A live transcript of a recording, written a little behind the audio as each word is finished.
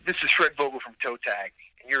This is Fred Vogel from Toe Tag,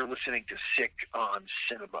 and you're listening to Sick on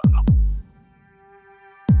Cinema.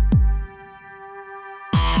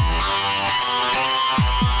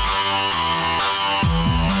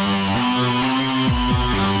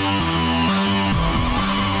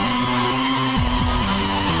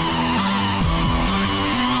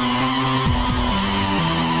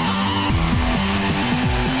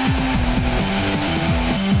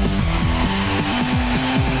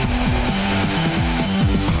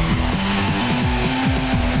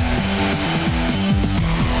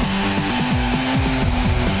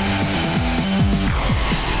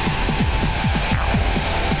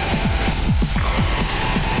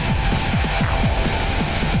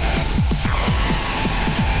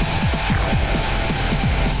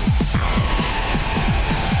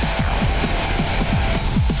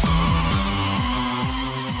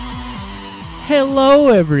 Hello,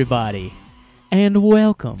 everybody, and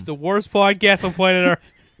welcome It's the worst podcast on planet Earth.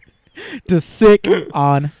 to Sick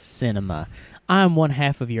on Cinema. I'm one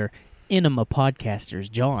half of your Enema podcasters,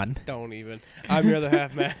 John. Don't even. I'm your other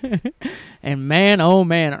half, Matt. And man, oh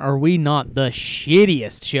man, are we not the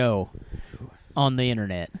shittiest show on the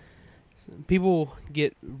internet. People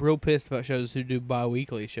get real pissed about shows who do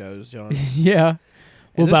bi-weekly shows, John. Yeah.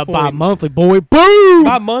 What this about point- bi-monthly, boy? Boom!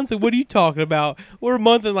 Bi-monthly? What are you talking about? We're a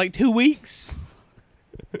month in like 2 weeks.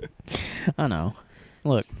 I know.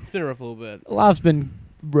 Look, It's been a rough little bit. life's been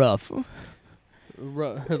rough.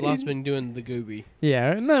 Life's been doing the gooby.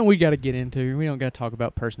 Yeah, and then we got to get into. We don't got to talk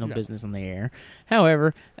about personal No. business on the air.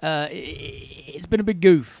 However, it's been a big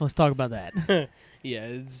goof. Let's talk about that. Yeah,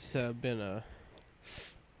 it's been a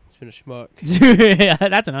schmuck. Yeah,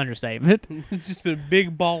 that's an understatement. It's just been a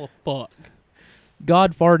big ball of fuck.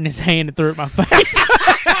 God farted in his hand and threw it in my face.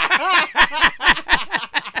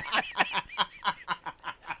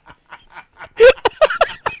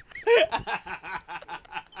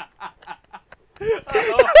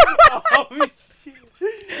 Oh, shit.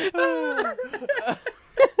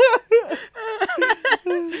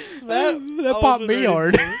 That popped me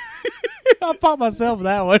hard. I popped myself with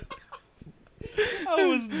that one. I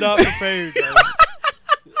was not prepared. Though.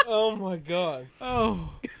 Oh my god. Oh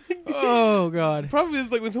God. Probably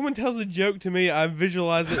is like when someone tells a joke to me, I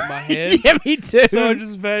visualize it in my head. Yeah, me too. So I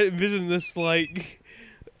just envision this like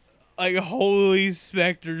holy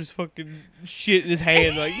specter's fucking shit in his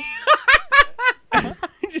hand, like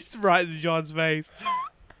just right into John's face.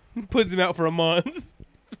 Puts him out for a month.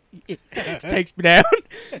 Takes me down.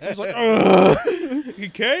 It's like, ugh.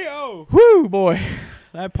 KO. Whoo, boy.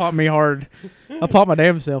 That popped me hard. I popped my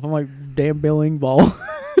damn self. I'm like, damn Bill Engvall.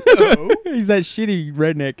 Oh. He's that shitty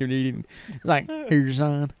redneck comedian. He's like, here's your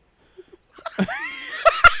sign. I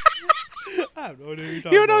have no idea what you're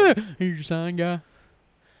talking You don't know about. that? Here's your sign, guy.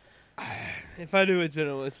 If I do, it's been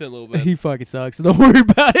a little bit. He fucking sucks. So don't worry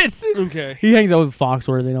about it. Okay. He hangs out with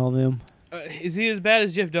Foxworthy and all them. Is he as bad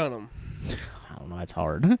as Jeff Dunham? I don't know. It's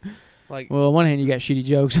hard. Like, Well, on one hand, you got shitty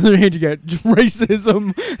jokes. On the other hand, you got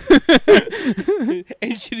racism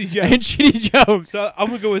and shitty jokes. and shitty jokes. So I'm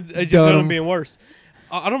gonna go with Jeff Dunham. Dunham being worse.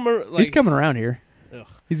 I don't remember. Like, He's coming around here. Ugh.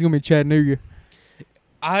 He's going to be Chattanooga.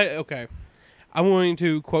 Okay. I'm going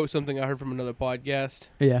to quote something I heard from another podcast.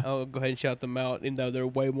 Yeah. I'll go ahead and shout them out, even though they're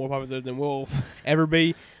way more popular than we'll ever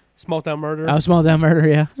be. Small Town Murder. I was Small Town Murder,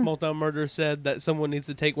 yeah. Small Town Murder said that someone needs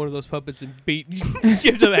to take one of those puppets and beat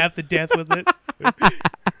Jeff Dunham half to death with it.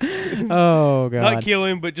 Oh, God. Not kill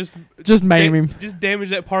him, but just maim him. Just damage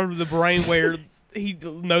that part of the brain where he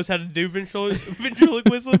knows how to do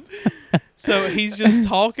ventriloquism. So he's just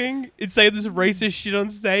talking and saying this racist shit on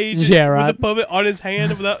stage. Yeah, right. With the puppet on his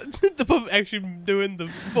hand without the puppet actually doing the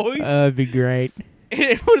voice. That'd be great.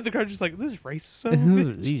 And one of the crowd just like, this is racist son of a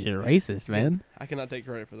bitch. These are racist, man. I cannot take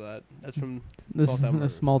credit for that. That's from This Small Town Murder.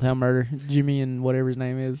 Small Town Murder. Jimmy and whatever his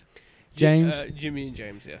name is. James. Jimmy and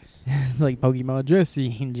James, yes. It's like Pokemon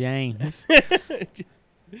Jesse and James.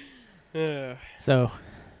 So,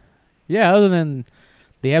 yeah, other than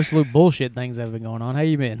the absolute bullshit things that have been going on, how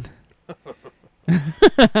you been?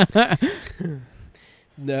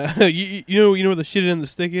 No, you know where the shit in the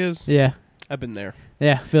stick is? Yeah. I've been there.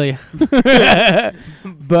 Yeah, feel you. But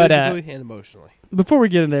physically and emotionally. before we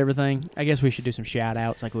get into everything, I guess we should do some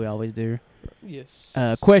shout-outs like we always do. Yes.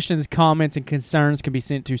 Questions, comments, and concerns can be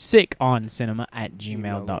sent to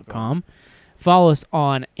sickoncinema@gmail.com. Follow us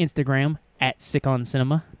on Instagram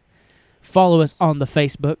 @sickoncinema. Follow us on the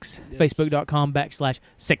Facebooks, Yes.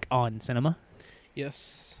 facebook.com/sickoncinema.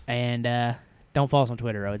 Yes. And don't follow us on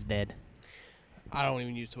Twitter, it's dead. I don't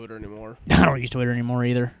even use Twitter anymore. I don't use Twitter anymore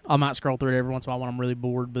either. I might scroll through it every once in a while when I'm really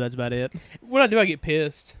bored, but that's about it. When I do, I get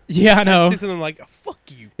pissed. Yeah, I I know. see something like, fuck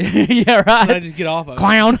you. Yeah, And I right. just get off of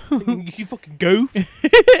Clown. it. You fucking goof.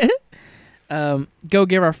 Go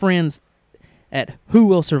give our friends at Who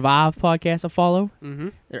Will Survive podcast a follow. Mm-hmm.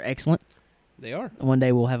 They're excellent. They are. One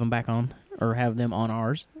day we'll have them back on, or have them on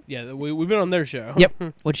ours. Yeah, we've been on their show.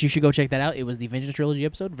 Yep. Which you should go check that out. It was the Vengeance Trilogy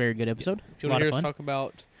episode. Very good episode. If you A want lot to of hear us fun. talk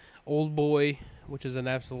about Old Boy, which is an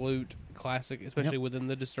absolute classic, especially within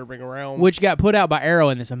the Disturbing realm. Which got put out by Arrow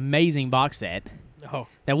in this amazing box set Oh,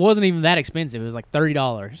 that wasn't even that expensive. It was like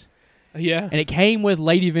 $30. yeah. And it came with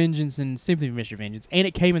Lady Vengeance and Sympathy for Mr. Vengeance. And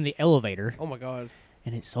it came in the elevator. Oh, my God.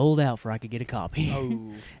 And it sold out before I could get a copy. Oh.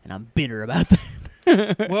 And I'm bitter about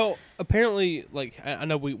that. Well, apparently, like, I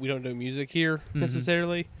know we don't do music here Mm-hmm.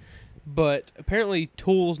 necessarily, but apparently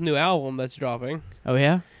Tool's new album that's dropping Oh,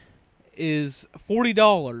 yeah? is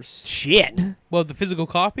 $40. Shit. Well, the physical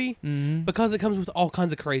copy, Mm-hmm. because it comes with all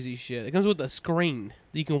kinds of crazy shit. It comes with a screen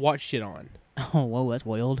that you can watch shit on. Oh, whoa, that's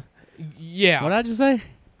wild. Yeah. What did I just say?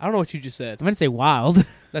 I don't know what you just said. I'm going to say wild.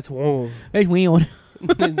 That's whoa. That's wild.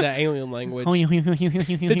 That alien language. September.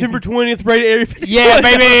 September 20th, right? Area 51. Yeah,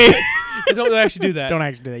 baby. Don't actually do that. Don't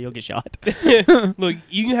actually do that. You'll get shot. Look,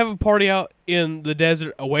 you can have a party out in the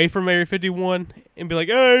desert away from Area 51 and be like,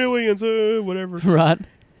 hey, aliens, whatever. Right.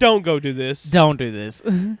 Don't go do this. Don't do this.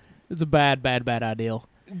 It's a bad idea.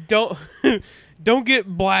 Don't don't get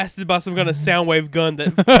blasted by some kind of sound wave gun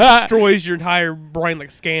that destroys your entire brain like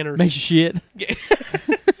scanners. Makes you shit. Yeah.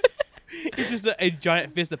 It's just a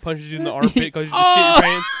giant fist that punches you in the armpit because you just shit your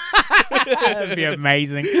pants. That'd be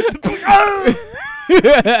amazing.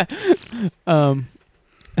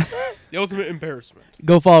 The ultimate embarrassment.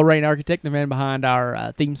 Go follow Rain Architect, the man behind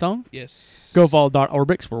our theme song. Yes. Go follow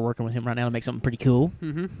Orbix. We're working with him right now to make something pretty cool.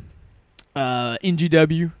 Mm-hmm.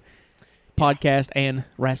 NGW podcast and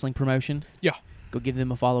wrestling promotion. Yeah. Go give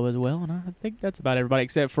them a follow as well. And I think that's about everybody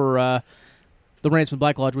except for the Rants from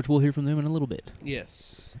Black Lodge, which we'll hear from them in a little bit.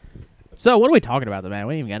 Yes. So, what are we talking about, man?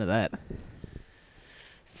 We ain't even got to that.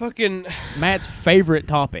 Fucking. Matt's favorite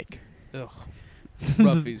topic. Ugh.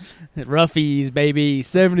 Ruffies. Ruffies, baby.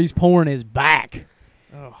 70s porn is back.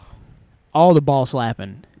 Ugh. All the ball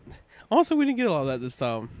slapping. Also, we didn't get a lot of that this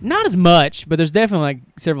time. Not as much, but there's definitely like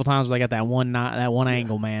several times where they got that one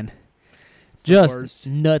angle, man. It's the Just worst.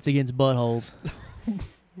 nuts against buttholes.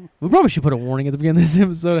 We probably should put a warning at the beginning of this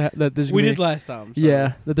episode that there's We gonna did be, last time. So.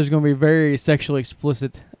 yeah, that there's going to be very sexually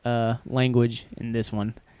explicit language in this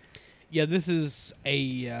one. Yeah, this is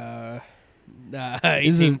a This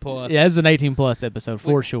 18 is- plus. Yeah, this is an 18 plus episode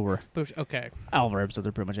for Like- sure. Okay. All of our episodes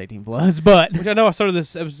are pretty much 18 plus, but Which I know I started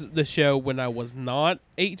this show when I was not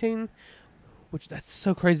 18, which that's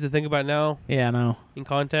so crazy to think about now yeah, I know. in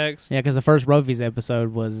context. Yeah, because the first Ruffies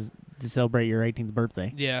episode was to celebrate your 18th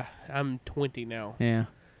birthday. Yeah, I'm 20 now. Yeah.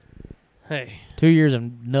 Hey. 2 years of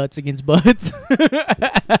nuts against butts.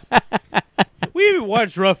 We haven't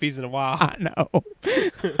watched Ruffies in a while. I know.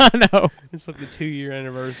 I know. It's like the 2-year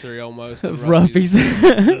anniversary almost of Ruffies.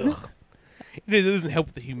 Ugh. It doesn't help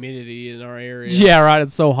with the humidity in our area. Yeah, right.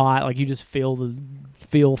 It's so hot. Like, you just feel the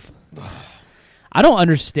filth. I don't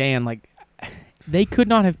understand. Like, they could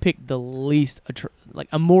not have picked the least,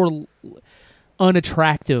 a more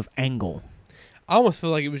unattractive angle. I almost feel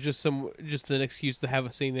like it was just an excuse to have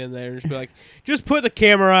a scene in there and just be like, just put the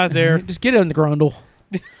camera right there. Just get it in the grundle.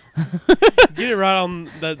 Get it right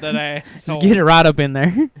on that ass. Just get it right up in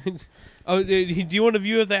there. Oh, do you want a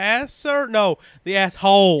view of the ass, sir? No, the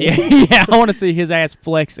asshole. Yeah, I want to see his ass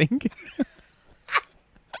flexing.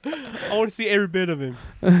 I want to see every bit of him.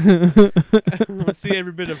 I want to see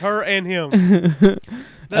every bit of her and him.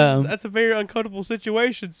 That's a very uncomfortable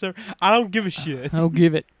situation, sir. I don't give a shit. I'll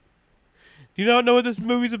give it. You don't know what this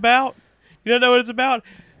movie's about? You don't know what it's about?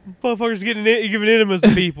 Motherfuckers giving enemas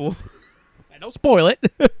to people. Don't spoil it.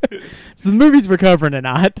 So the movies we're covering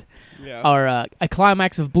tonight Yeah. are A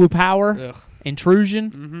Climax of Blue Power, Ugh.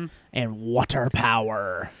 Intrusion, Mm-hmm. and Water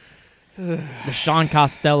Power. The Sean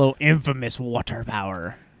Costello infamous Water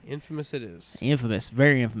Power. Infamous it is. Infamous,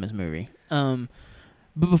 very infamous movie. But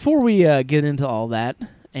before we get into all that,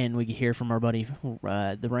 and we can hear from our buddy,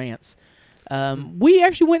 the Rants, we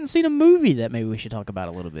actually went and seen a movie that maybe we should talk about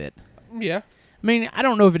a little bit. Yeah. I mean, I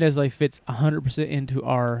don't know if it necessarily fits 100% into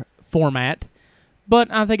our format, but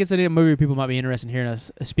I think it's a movie people might be interested in hearing us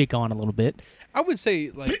speak on a little bit. I would say,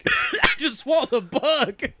 like... I just swallowed a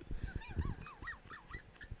bug.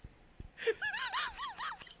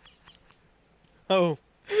 Oh.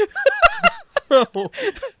 Oh.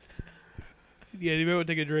 Yeah, you better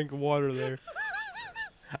take a drink of water there.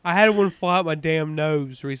 I had one fly out my damn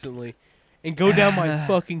nose recently, and go down my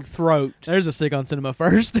fucking throat. There's a Sick on Cinema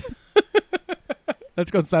first. That's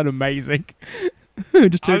gonna sound amazing.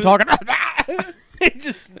 Just talking.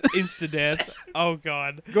 Just insta death. Oh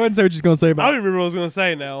God. Go ahead and say what you're gonna say I about. don't even remember what I was gonna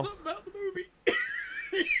say now. Something about the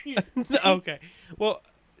movie. Okay. Well,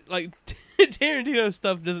 like Tarantino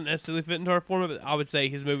stuff doesn't necessarily fit into our format, but I would say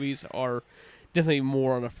his movies are definitely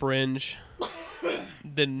more on a fringe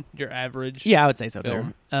than your average. Yeah, I would say so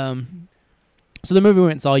film. too. So the movie we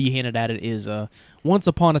went and saw, you hinted at it, is Once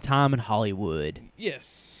Upon a Time in Hollywood.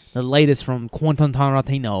 Yes. The latest from Quentin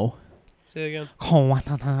Tarantino. Say it again.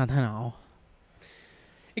 Quentin Tarantino.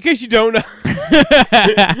 In case you don't know.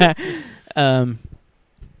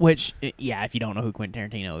 Which, yeah, if you don't know who Quentin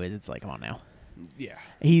Tarantino is, it's like, come on now. Yeah.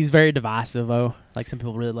 He's very divisive, though. Like, some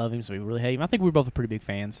people really love him, some people really hate him. I think we're both pretty big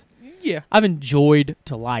fans. Yeah. I've enjoyed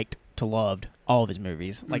to liked to loved all of his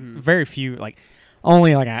movies. Like, Mhm. very few, like,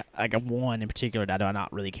 only like a one in particular that I do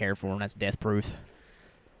not really care for, and that's Death Proof.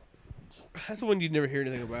 That's the one you'd never hear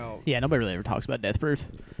anything about Yeah, nobody really ever talks about Death Proof.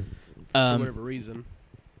 for whatever reason.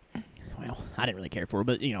 Well, I didn't really care for it,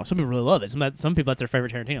 but, you know, some people really love it. Some people, that's their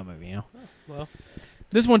favorite Tarantino movie, you know? Well.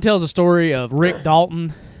 This one tells a story of Rick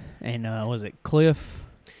Dalton and, was it Cliff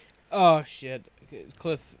Oh, shit.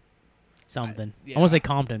 Cliff. something? Yeah. I want to say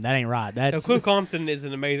Compton. That ain't right. No, That's Cliff Compton is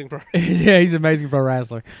an amazing person. yeah, he's an amazing pro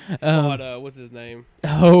wrestler. What's his name?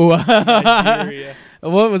 Nigeria.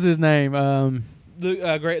 What was his name?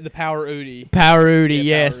 The Power Udi. Power Rudy, Yeah,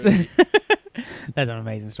 yes. Power Rudy. That's an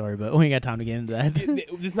amazing story, but we ain't got time to get into that.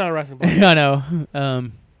 This is not a wrestling podcast. I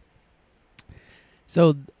know.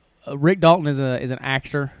 So Rick Dalton is an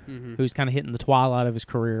actor Mhm. who's kind of hitting the twilight of his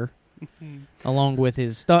career, along with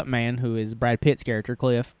his stuntman, who is Brad Pitt's character,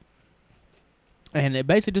 Cliff. And it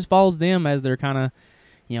basically just follows them as they're kind of,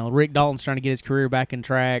 you know, Rick Dalton's trying to get his career back in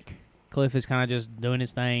track. Cliff is kind of just doing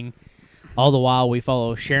his thing. All the while, we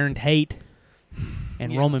follow Sharon Tate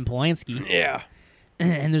and Yeah. Roman Polanski. Yeah.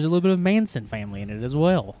 And there's a little bit of Manson family in it as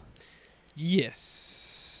well.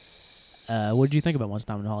 Yes. What did you think about Once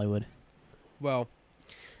Upon a Time in Hollywood? Well,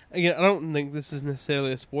 again, I don't think this is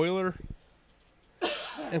necessarily a spoiler.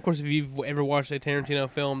 And of course, if you've ever watched a Tarantino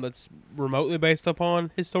film that's remotely based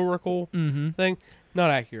upon historical thing, not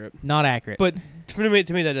accurate. Not accurate. But to me,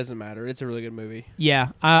 that doesn't matter. It's a really good movie. Yeah,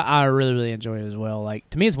 I really, really enjoyed it as well. Like,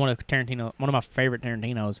 to me, it's one of my favorite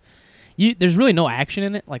Tarantinos. There's really no action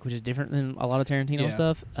in it, like, which is different than a lot of Tarantino Yeah.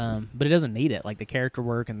 stuff. But it doesn't need it. Like, the character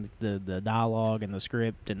work and the dialogue and the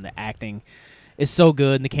script and the acting is so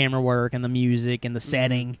good, and the camera work and the music and the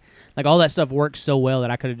setting. Like, all that stuff works so well that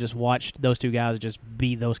I could have just watched those two guys just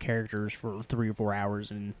be those characters for 3 or 4 hours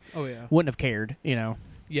and Oh yeah. wouldn't have cared, you know.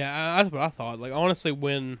 Yeah, that's what I thought. Like, honestly,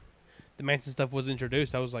 when the Manson stuff was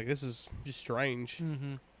introduced, I was like, this is just strange.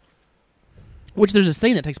 Mm-hmm. Which there's a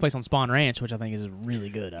scene that takes place on Spawn Ranch, which I think is really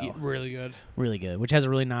good. Yeah, really good. Really good. Which has a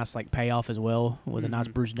really nice like payoff as well with a nice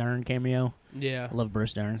Bruce Dern cameo. Yeah. I love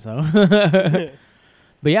Bruce Dern, so.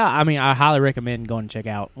 But yeah, I mean, I highly recommend going to check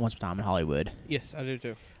out Once Upon a Time in Hollywood. Yes, I do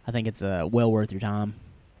too. I think it's well worth your time.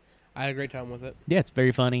 I had a great time with it. Yeah, it's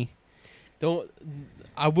very funny. I'm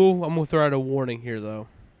gonna throw out a warning here, though.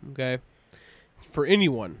 Okay, for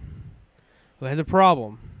anyone who has a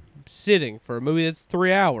problem sitting for a movie that's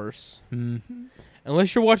 3 hours,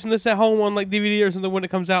 unless you're watching this at home on like DVD or something when it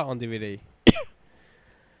comes out on DVD,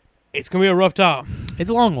 it's gonna be a rough time. It's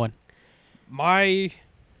a long one. My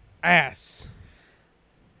ass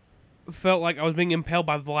felt like I was being impaled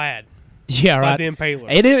by Vlad. Yeah, By right. the Impaler.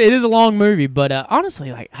 It is a long movie, but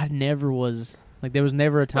honestly, like I never was like there was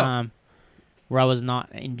never a time where I was not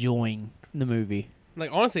enjoying the movie. Like,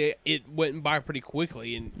 honestly, it went by pretty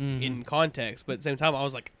quickly in context, but at the same time, I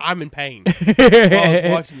was like, I'm in pain while I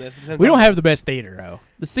was watching this. But at the same We time, don't have the best theater though.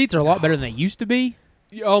 The seats are a lot better than they used to be.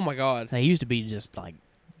 Oh my god, They used to be just like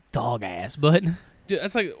dog ass, but dude,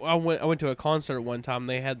 that's like I went to a concert one time.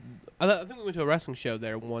 They had, I think we went to a wrestling show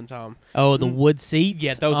there one time. oh, the wood seats.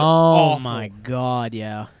 Yeah, those are oh awful. my god,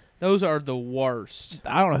 yeah. Those are the worst.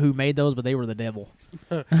 I don't know who made those, but they were the devil.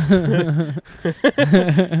 It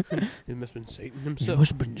must have been Satan It himself.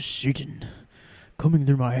 must have been Satan coming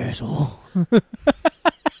through my asshole.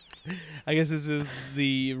 I guess this is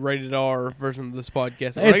the rated R version of this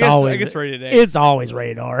podcast. Or It's I guess rated X. It's always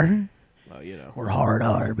rated R. Well, you know, We're hard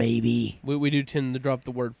R, baby. we do tend to drop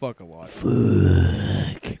the word fuck a lot.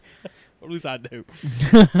 Fuck. Or at least I do.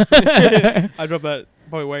 I drop that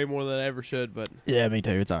probably way more than I ever should, but Yeah, me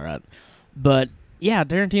too. It's all right. But yeah,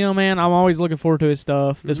 Tarantino, man, I'm always looking forward to his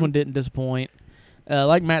stuff. This one didn't disappoint.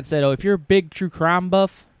 Like Matt said, if you're a big true crime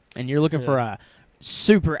buff and you're looking for a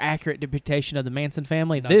super accurate depiction of the Manson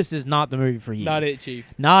family, this is not the movie for you. not it, Chief.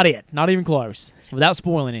 Not it. Not even close. Without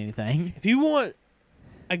spoiling anything. If you want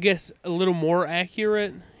I guess, a little more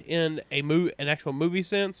accurate in an actual movie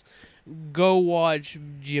sense, go watch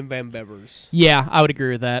Jim Van Bever's. Yeah, I would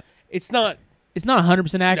agree with that. It's not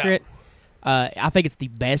 100% accurate. I think it's the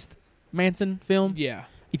best Manson film. Yeah.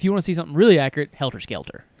 If you want to see something really accurate, Helter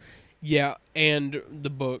Skelter. Yeah, and the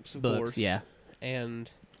books, of course. Yeah. And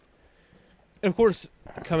of course,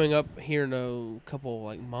 coming up here in a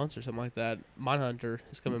couple months or something like that, Mindhunter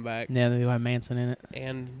is coming back. Yeah, they have Manson in it.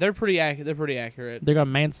 And they're pretty accurate. They got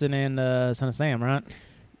Manson and Son of Sam, right?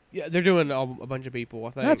 Yeah, they're doing a bunch of people,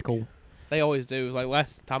 I think. That's cool. They always do. Like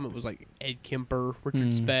last time it was like Ed Kemper,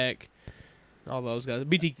 Richard Speck, all those guys.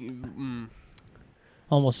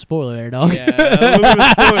 Almost spoiler there, dog. Yeah, a little bit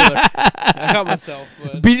of spoiler. I caught myself.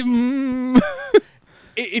 But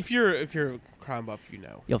if you're a crime buff, you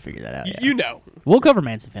know. You'll figure that out. Yeah. You know. We'll cover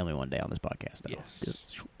Manson family one day on this podcast, though.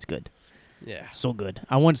 Yes. It's good. Yeah. So good.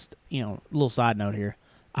 I once, little side note here.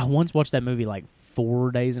 I once watched that movie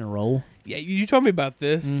 4 days in a row. Yeah, you told me about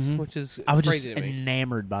this, which is I was crazy just to me.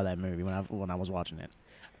 enamored by that movie when I was watching it.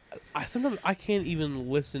 Sometimes I can't even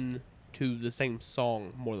listen to the same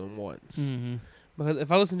song more than once. Mm-hmm. Because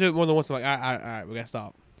if I listen to it more than once, I'm like, all right, we gotta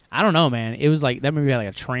stop. I don't know, man. It was like that movie had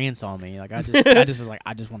a trance on me. Like I just was like,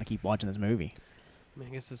 I just want to keep watching this movie. I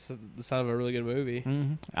guess it's the sound of a really good movie.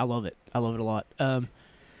 Mm-hmm. I love it. I love it a lot. But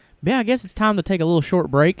yeah, I guess it's time to take a little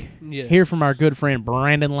short break. Yes. Hear from our good friend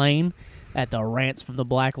Brandon Lane at the Rants from the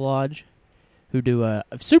Black Lodge, who do a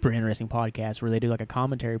super interesting podcast where they do a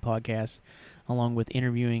commentary podcast along with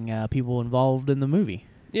interviewing people involved in the movie.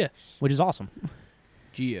 Yes. Which is awesome.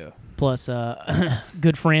 Geo. Plus,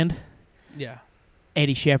 good friend Yeah.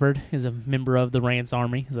 Eddie Shepard is a member of the Rants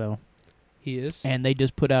Army, so He is. and they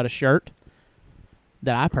just put out a shirt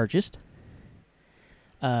that I purchased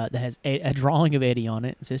that has a drawing of Eddie on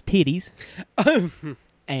it. It says titties,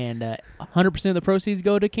 and 100% of the proceeds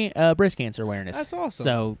go to breast cancer awareness. That's awesome.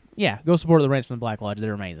 So yeah, go support the Rants from the Black Lodge.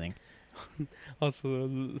 They're amazing.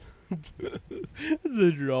 Also,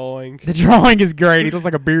 the drawing. The drawing is great. He looks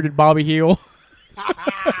like a bearded Bobby Hill.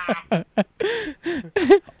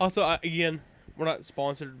 Also, again, we're not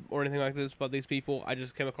sponsored or anything like this by these people. I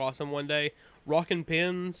just came across them one day. Rockin'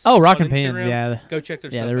 Pins. Oh, Rockin' on Pins, Instagram. yeah. Go check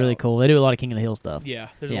their stuff Yeah, they're really out. cool. They do a lot of King of the Hill stuff. Yeah,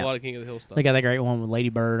 there's Yeah. a lot of King of the Hill stuff. They got that great one with Lady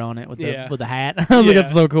Bird on it with the Yeah. with the hat. I was like, Yeah.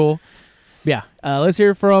 that's so cool. Yeah, let's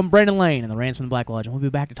hear from Brandon Lane and the Rants from the Black Lodge, and we'll be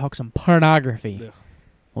back to talk some pornography. Ugh.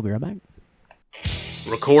 We'll be right back.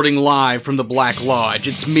 Recording live from the Black Lodge,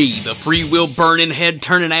 it's me, the free will burning, head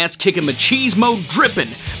turning, ass kicking, machismo dripping,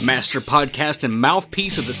 master podcast and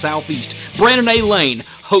mouthpiece of the Southeast, Brandon A. Lane,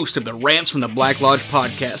 host of the Rants from the Black Lodge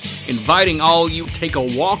podcast, inviting all you to take a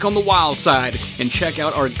walk on the wild side and check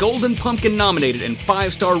out our Golden Pumpkin nominated and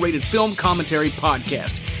 5-star rated film commentary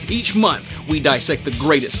podcast. Each month, we dissect the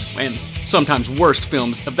greatest and sometimes worst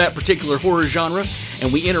films of that particular horror genre,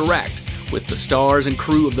 and we interact with the stars and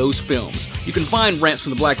crew of those films. You can find Rants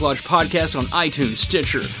from the Black Lodge podcast on iTunes,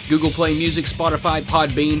 Stitcher, Google Play Music, Spotify,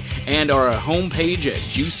 Podbean, and our homepage at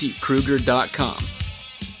juicykruger.com.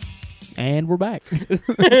 And we're back.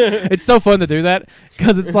 It's so fun to do that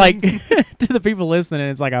because it's like to the people listening,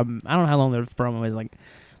 it's like I don't know how long the promo is, like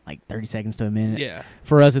 30 seconds to a minute. Yeah.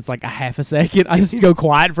 For us, it's like a half a second. I just go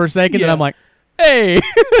quiet for a second, and Yeah. I'm like, hey.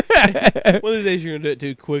 One of these days you're going to do it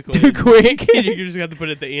too quickly. Too quick. And you just got to put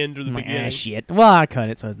it at the end or the I'm like, beginning. shit. Well, I cut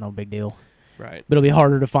it, so it's no big deal. Right. But it'll be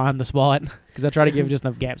harder to find the spot because I try to give it just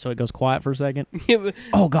enough gap so it goes quiet for a second. Yeah, but-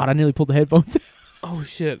 Oh, God, I nearly pulled the headphones out. oh,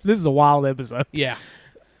 shit. This is a wild episode. Yeah.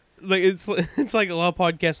 Like it's like a lot of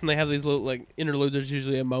podcasts when they have these little interludes. There's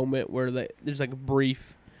usually a moment where there's a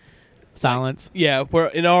brief Silence. Yeah, where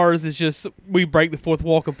in ours it's just we break the fourth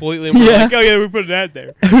wall completely. And we're Yeah. like, oh yeah, we put that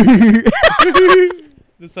there.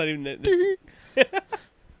 That's not even it.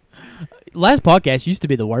 Last podcast used to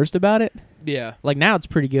be the worst about it. Yeah. Like, now it's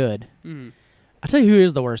pretty good. Mm. I tell you who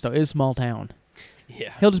is the worst, though. It's Small Town.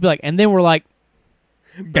 Yeah. He'll just be like, and then we're like,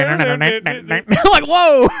 like,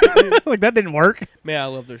 whoa. Like, that didn't work. Man, I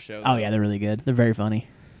love their show. Oh, though. yeah, they're really good. They're very funny.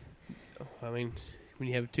 I mean, when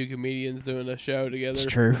you have two comedians doing a show together, It's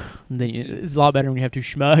true. And then it's a lot better when you have two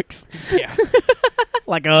schmucks Yeah.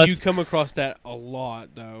 like us. You come across that a lot,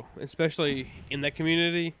 though, especially in that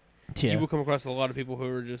community. Yeah. You will come across a lot of people who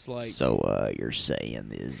are just like, So, you're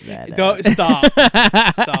saying is that don't stop,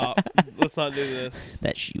 stop. Let's not do this.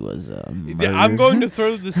 that she was I'm going to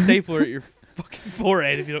throw the stapler at your fucking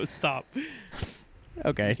forehead if you don't stop.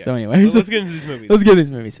 Okay, so anyways, Let's get into these movies. let's get these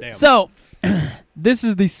movies. Damn. So, this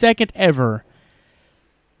is the second ever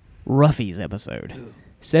Ruffies episode.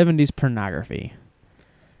 70s pornography,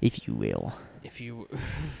 if you will. If you will.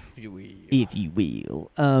 If you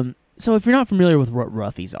will. So if you're not familiar with what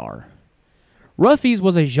Ruffies are, Roughies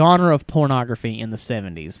was a genre of pornography in the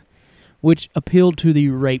 70s, which appealed to the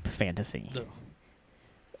rape fantasy.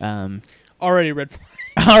 Already red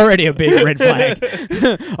flag. Already a big red flag.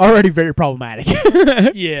 Already very problematic.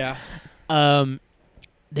 Yeah.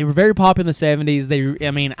 They were very popular in the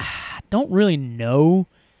 70s. I don't really know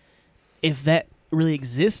if that really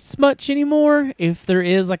exists much anymore. If there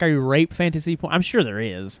is like a rape fantasy porn, I'm sure there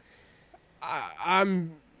is.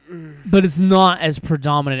 But it's not as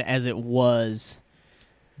predominant as it was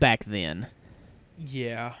back then.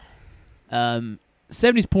 Yeah.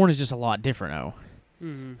 70s porn is just a lot different, though.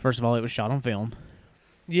 Mm-hmm. First of all, it was shot on film.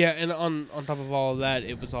 Yeah, and on top of all of that,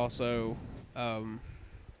 it was also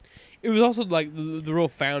like the real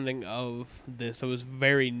founding of this. It was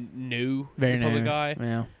very new, Very to the public new. eye,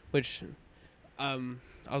 Yeah. which I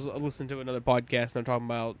was listening to another podcast and they're talking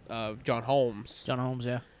about John Holmes, John Holmes,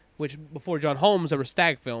 yeah. which before John Holmes there were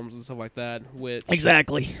stag films and stuff like that,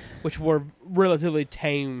 which were relatively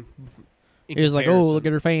tame. In It was like, oh, comparison. look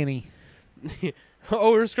at her fanny.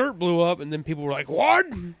 Oh, her skirt blew up, and then people were like, "What?"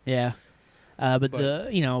 Yeah. But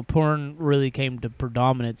the porn really came to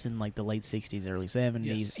predominance in like the late 60s, early 70s,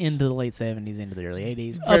 Yes. into the late 70s, into the early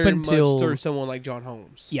 80s, Very up until much through someone like John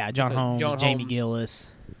Holmes. yeah, John Holmes, Jamie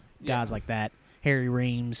Gillis, Yeah. guys like that, Harry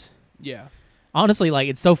Reams. Yeah, Honestly, like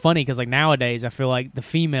it's so funny because like nowadays I feel like the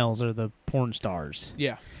females are the porn stars.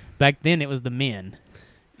 yeah, Back then it was the men.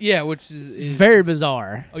 yeah. Which is Very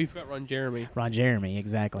bizarre. Oh, you forgot Ron Jeremy. Ron Jeremy,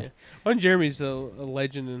 exactly. Yeah. Ron Jeremy's a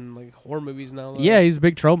legend in like horror movies now. Though. Yeah, he's a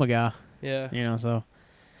big trauma guy. Yeah. So,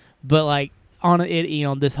 but like on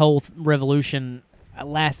it, this whole revolution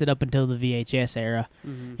lasted up until the VHS era,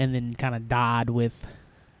 Mm-hmm. and then kind of died with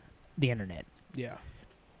the internet. Yeah.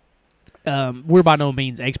 We're by no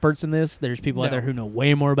means experts in this. There's people out No. there who know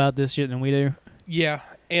way more about this shit than we do. Yeah,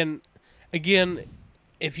 and again,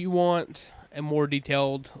 if you want a more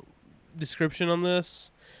detailed description on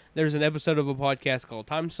this, there's an episode of a podcast called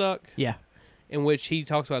Time Suck, Yeah. in which he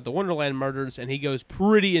talks about the Wonderland murders, and he goes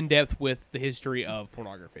pretty in depth with the history of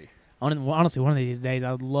pornography. Honestly, one of these days,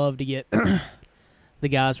 I would love to get the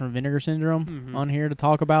guys from Vinegar Syndrome Mhm. on here to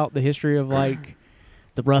talk about the history of like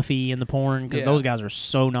the roughy and the porn, because Yeah. those guys are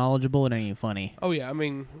so knowledgeable. It ain't even funny. Oh yeah, I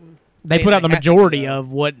mean, They put out the have to be, majority though.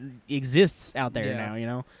 of what exists out there Yeah. now. You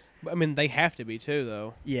know. I mean, they have to be too,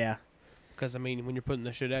 though, Yeah. because I mean, when you're putting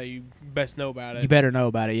this shit out, you best know about it. You better know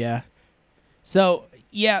about it, yeah. So,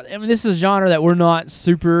 yeah, I mean, this is a genre that we're not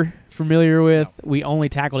super familiar with. No. We only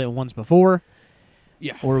tackled it once before,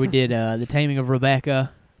 Yeah. where we did The Taming of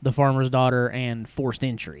Rebecca, The Farmer's Daughter, and Forced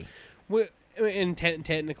Entry. Well, and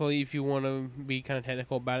technically, if you want to be kind of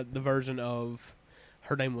technical about it, the version of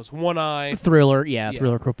Her Name Was One Eye, Thriller, Yeah.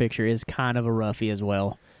 Thriller Crow Picture is kind of a roughie as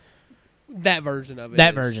well. that version of it. That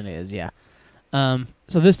is- version is, yeah.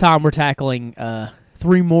 So this time we're tackling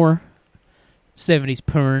 3 more 70s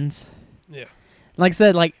porns. Yeah. Like I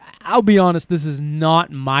said, like I'll be honest, this is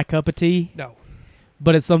not my cup of tea. No.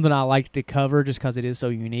 But it's something I like to cover just because it is so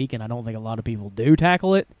unique, and I don't think a lot of people do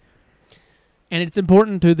tackle it. And it's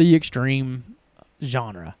important to the extreme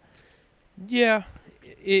genre. Yeah,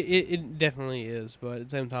 it definitely is, but at the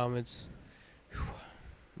same time, it's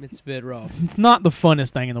a bit rough. It's not the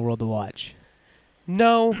funnest thing in the world to watch.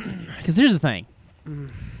 No. Because here's the thing.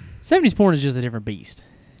 70s porn is just a different beast.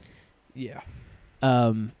 Yeah.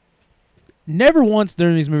 Never once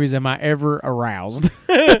during these movies am I ever aroused.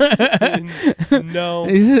 No.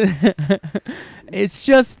 It's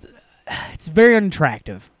just, it's very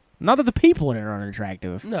unattractive. Not that the people in it are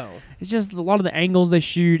unattractive. No. It's just a lot of the angles they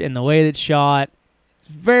shoot and the way it's shot. It's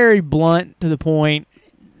very blunt to the point.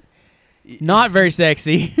 Not very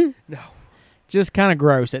sexy. No. Just kind of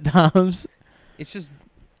gross at times. It's just,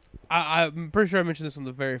 I'm pretty sure I mentioned this on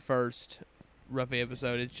the very first Ruffy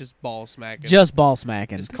episode. It's just ball smacking. Just ball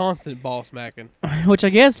smacking. Just constant ball smacking. Which I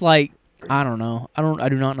guess, like, I don't know. I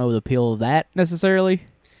do not know the appeal of that necessarily.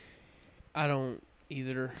 I don't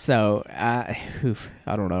either. So, I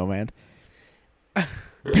don't know, man.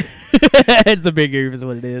 It's the big goof is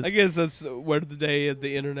what it is. I guess that's where the day of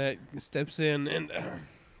the internet steps in, and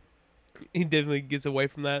he definitely gets away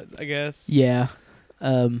from that, I guess. Yeah.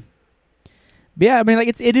 But yeah, I mean, like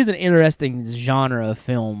it is an interesting genre of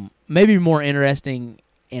film. Maybe more interesting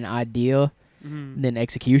in idea Mhm. than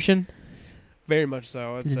execution. Very much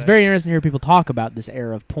so. I'd It's say. very interesting to hear people talk about this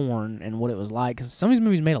era of porn and what it was like. Because some of these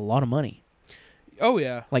movies made a lot of money. Oh,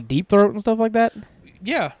 yeah. Like Deep Throat and stuff like that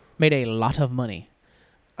Yeah. made a lot of money.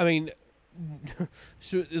 I mean,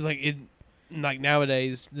 so, like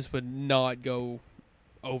nowadays, this would not go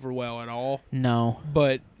over well at all. No.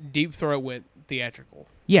 But Deep Throat went theatrical.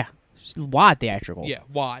 Yeah. wide theatrical. Yeah,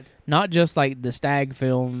 wide. Not just like the Stag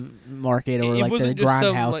Film Market or It like the wasn't just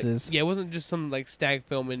some, grindhouses. it wasn't just some like stag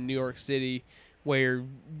film in New York City where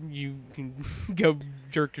you can go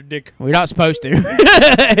jerk your dick. Well, you're not supposed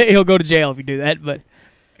to. He'll go to jail if you do that. But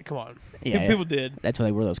Come on, yeah, people did that's why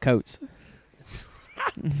they wear those coats.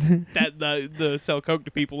 that. The sell coke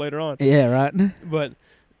to people later on. Yeah, right. But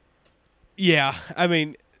yeah, I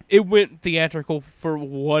mean, it went theatrical for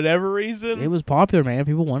whatever reason. It was popular, man.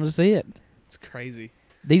 People wanted to see it. It's crazy.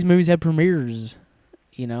 These movies had premieres.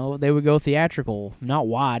 You know, they would go theatrical, not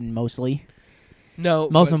wide mostly. No,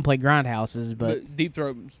 Most of them played grindhouses, but Deep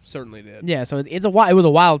Throat certainly did. yeah. So it was a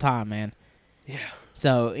wild time, man. Yeah.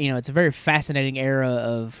 So you know, it's a very fascinating era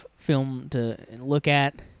of film to look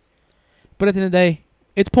at. But at the end of the day,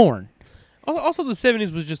 it's porn. Also, the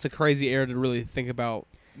 70s was just a crazy era to really think about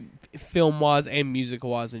film-wise and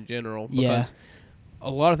music-wise in general. Because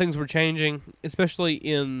a lot of things were changing, especially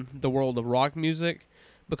in the world of rock music,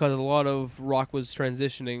 because a lot of rock was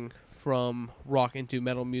transitioning from rock into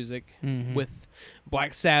metal music with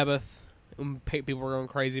Black Sabbath. People were going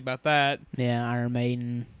crazy about that. Yeah, Iron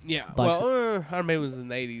Maiden. Yeah, Black Iron Maiden was in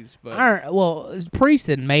the 80s, but... Priest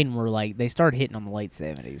and Maiden were like, they started hitting on the late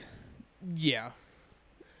 70s. Yeah.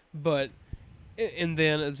 But... And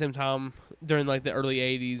then at the same time, during like the early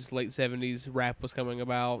 80s, late 70s, rap was coming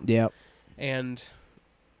about. Yep. And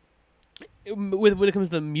when it comes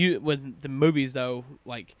to when the movies, though,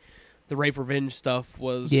 like the rape revenge stuff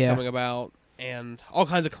was coming about, and all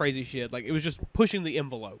kinds of crazy shit. Like it was just pushing the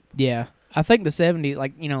envelope. Yeah, I think the 70s,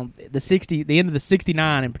 like the end of the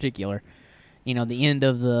 69 in particular, the end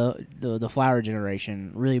of the Flower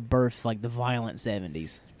generation really birthed like the violent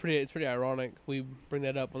 70s. It's pretty ironic we bring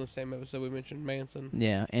that up on the same episode we mentioned Manson.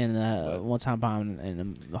 Yeah, and Once Upon a Time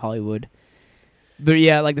in Hollywood. But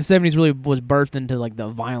yeah, like the 70s really was birthed into like the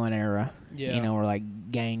violent era. Yeah. Where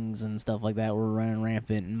like gangs and stuff like that were running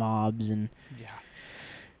rampant, and mobs and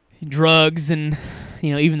drugs, and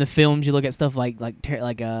even the films. You look at stuff like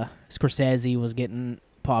Scorsese was getting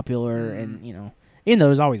popular, and even though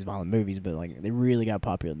there's always violent movies, but like they really got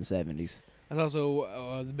popular in the 70s. That's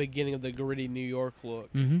also the beginning of the gritty New York look.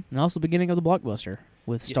 And also the beginning of the blockbuster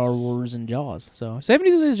with Star Wars and Jaws. So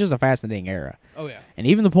 70s is just a fascinating era. Oh yeah, and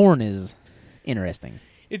even the porn is interesting.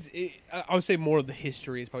 I would say more of the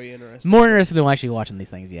history is probably interesting. More interesting than actually watching these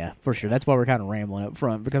things, yeah, for sure. That's why we're kind of rambling up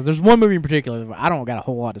front, because there's one movie in particular that I don't got a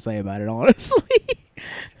whole lot to say about it, honestly.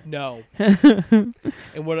 No. and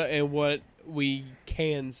what we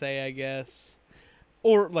can say, I guess,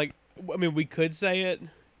 or like, I mean, we could say it,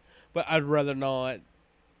 but I'd rather not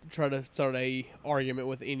try to start a argument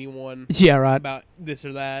with anyone. Yeah, right. About this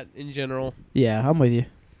or that in general. Yeah, I'm with you.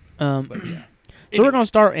 But yeah. So we're going to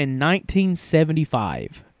start in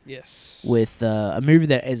 1975. Yes. With a movie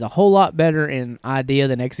that is a whole lot better in idea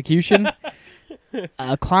than execution.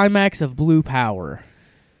 A Climax of Blue Power.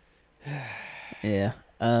 Yeah.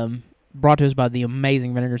 Brought to us by the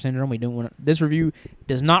amazing Vinegar Syndrome. This review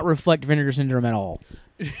does not reflect Vinegar Syndrome at all.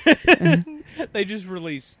 They just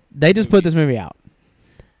released. They just put this movie out.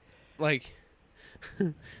 Like,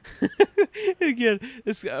 again,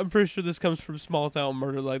 I'm pretty sure this comes from Small Town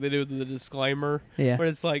Murder, like they do with the disclaimer. Yeah. But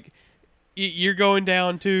it's like, you're going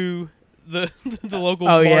down to the local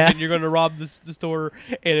market, and you're going to rob the store,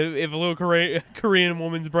 and if a little Korean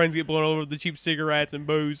woman's brains get blown over with the cheap cigarettes and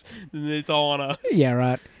booze, then it's all on us. Yeah,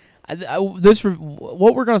 right.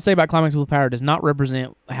 What we're going to say about Climax of Blue Power does not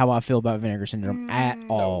represent how I feel about Vinegar Syndrome at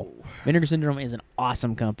all. Vinegar Syndrome is an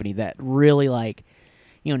awesome company that really, like,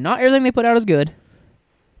 not everything they put out is good.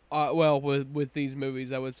 Well, with these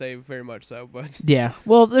movies, I would say very much so. But yeah,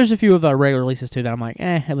 well, there's a few of our regular releases too that I'm like,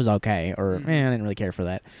 it was okay, or I didn't really care for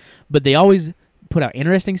that. But they always put out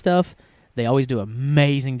interesting stuff. They always do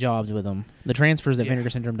amazing jobs with them. The transfers that Vinegar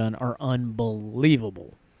Syndrome done are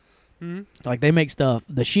unbelievable. Mm-hmm. Like, they make stuff,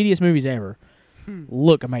 the shittiest movies ever,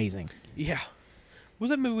 look amazing. Yeah. Was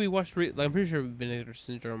that movie we watched? I'm pretty sure Vinegar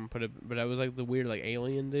Syndrome put it, but I was like the weird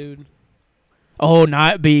alien dude. Oh,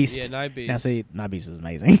 Night Beast. Yeah, Night Beast. Now, see, Night Beast is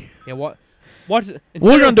amazing. Yeah, watch. We're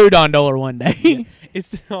going to do Don Doler one day. Yeah,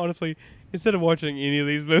 it's honestly, instead of watching any of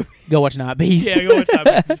these movies, go watch Night Beast. Yeah, go watch Night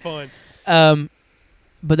Beast. It's fun.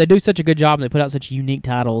 But they do such a good job, and they put out such unique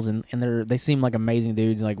titles, and they seem like amazing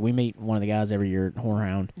dudes. Like, we meet one of the guys every year at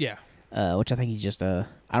Whorehound. Yeah. Which I think he's just I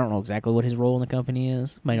don't know exactly what his role in the company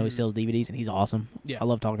is. But I know he sells DVDs, and he's awesome. Yeah. I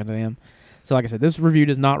love talking to him. So like I said, this review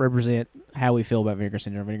does not represent how we feel about Vinegar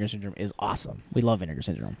Syndrome. Vinegar Syndrome is awesome. We love Vinegar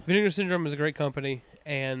Syndrome. Vinegar Syndrome is a great company,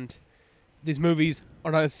 and these movies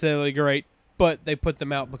are not necessarily great, but they put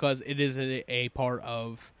them out because it is a part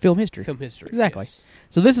of film history. Film history. Exactly. Yes.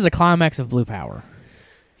 So this is a Climax of Blue Power.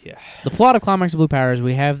 Yeah. The plot of Climax of Blue Power is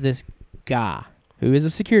we have this guy who is a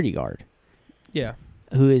security guard Yeah.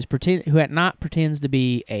 who at night pretends to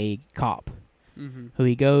be a cop, who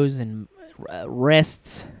he goes and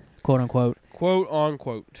arrests, quote unquote, Quote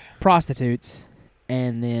unquote. prostitutes,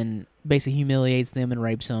 and then basically humiliates them and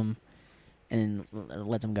rapes them, and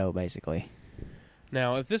lets them go basically.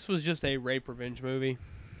 Now, if this was just a rape revenge movie,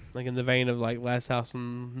 like in the vein of like Last House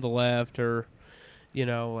on the Left or,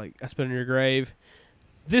 like I Spit on Your Grave,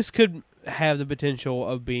 this could have the potential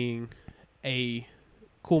of being a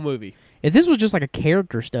cool movie. If this was just like a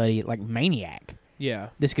character study, like Maniac, Yeah.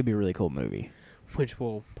 this could be a really cool movie. Which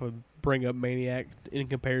will probably bring up Maniac in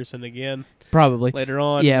comparison again Probably. later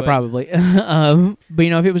on. Yeah, but probably. But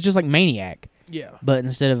if it was just like Maniac, Yeah. but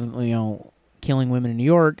instead of killing women in New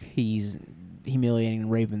York, he's humiliating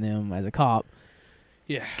and raping them as a cop.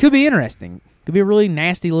 Yeah. Could be interesting. Could be a really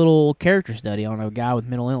nasty little character study on a guy with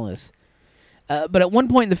mental illness. But at one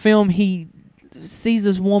point in the film, he sees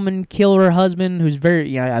this woman kill her husband, who's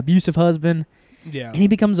very abusive husband, Yeah. and he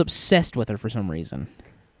becomes obsessed with her for some reason.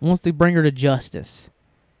 Wants to bring her to justice.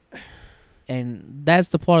 And that's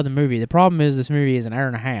the plot of the movie. The problem is this movie is an hour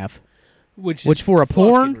and a half. Which for a fucking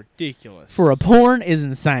porn? ridiculous. For a porn is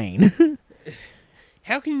insane.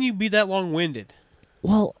 How can you be that long-winded?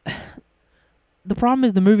 Well, the problem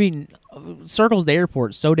is the movie circles the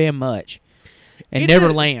airport so damn much and It never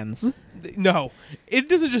does- lands. No, it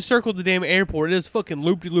doesn't just circle the damn airport. It is fucking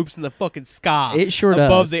loop-de-loops in the fucking sky. It sure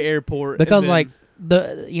above does. the airport. Because and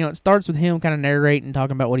then- it starts with him kind of narrating,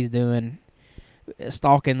 talking about what he's doing,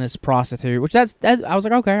 stalking this prostitute. Which that's I was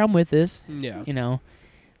like, okay, I'm with this. yeah,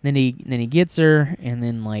 Then he gets her, and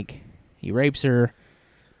then he rapes her,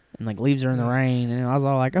 and leaves her in the rain. And I was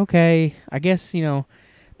all like, okay, I guess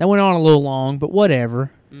that went on a little long, but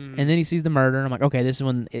whatever. Mhm. And then he sees the murder, and I'm like, okay, this is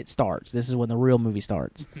when it starts. This is when the real movie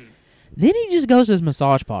starts. Then he just goes to his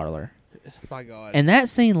massage parlor, my God, and that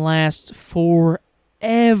scene lasts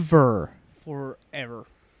forever. forever.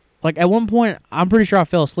 At one point, I'm pretty sure I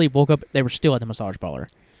fell asleep, woke up, they were still at the massage parlor.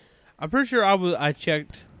 I'm pretty sure I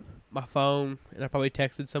checked my phone and I probably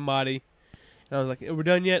texted somebody, and I was like, "We're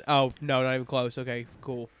done yet?" Oh no, not even close. Okay,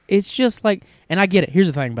 cool. It's just and I get it. Here's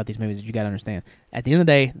the thing about these movies that you got to understand. At the end of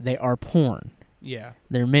the day, they are porn. Yeah,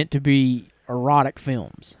 They're meant to be erotic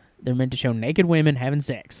films. They're meant to show naked women having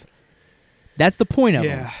sex. That's the point of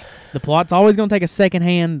them. yeah, The plot's always going to take a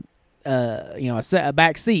secondhand, a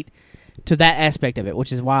back seat to that aspect of it,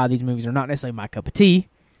 which is why these movies are not necessarily my cup of tea.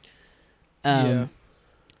 yeah.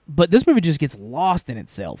 But this movie just gets lost in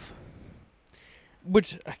itself.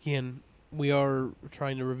 Which again, we are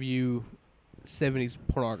trying to review 70s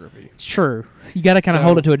pornography. It's true. You got to kind of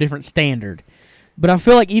hold it to a different standard. But I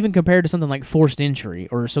feel like even compared to something like Forced Entry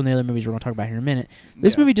or some of the other movies we're going to talk about here in a minute,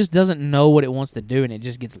 this movie just doesn't know what it wants to do, and it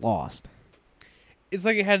just gets lost. It's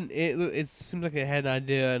like it seems like it had an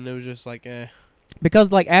idea, and it was just like, eh.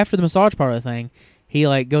 Because after the massage parlor thing, he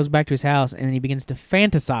goes back to his house and he begins to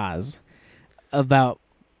fantasize about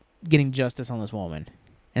getting justice on this woman,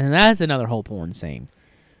 and then that's another whole porn scene.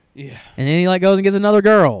 Yeah. And then he goes and gets another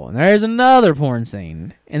girl, and there's another porn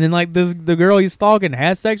scene, and then the girl he's stalking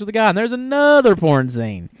has sex with the guy, and there's another porn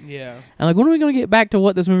scene. Yeah. And when are we going to get back to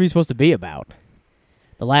what this movie's supposed to be about?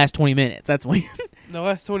 The last 20 minutes. That's when. The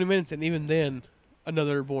last 20 minutes, and even then,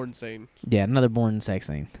 another porn scene. Yeah, another porn sex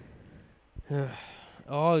scene.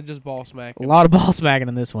 Oh, just ball smacking. A lot of ball smacking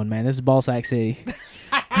in this one, man. This is Ball Sack City.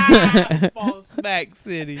 Ball smack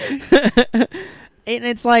city. And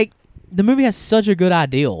it's the movie has such a good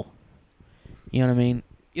ideal. You know what I mean?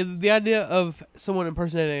 Yeah, the idea of someone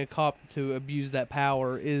impersonating a cop to abuse that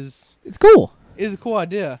power is It's cool. a cool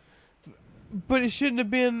idea. But it shouldn't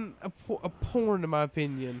have been a porn, in my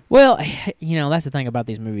opinion. Well, that's the thing about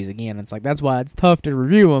these movies. Again, it's that's why it's tough to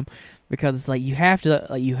review them, because it's you have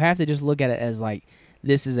to just look at it as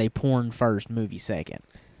this is a porn first, movie second,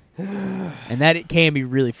 and that it can be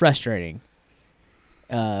really frustrating.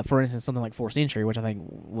 For instance, something like Forced Entry, which I think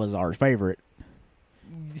was our favorite,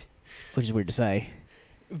 which is weird to say.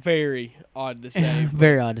 Very odd to say.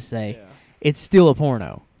 Very odd to say. Yeah. It's still a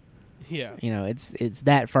porno. Yeah. It's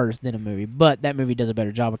that first, then a movie. But that movie does a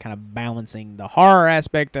better job of kind of balancing the horror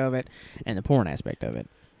aspect of it and the porn aspect of it,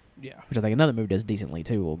 Yeah. which I think another movie does decently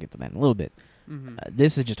too. We'll get to that in a little bit. Mm-hmm.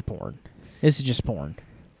 This is just a porn. This is just porn.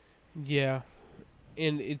 Yeah.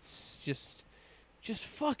 And it's just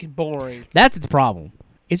fucking boring. That's its problem.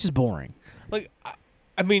 It's just boring.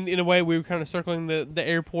 I mean, in a way, we were kind of circling the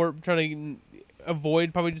airport, trying to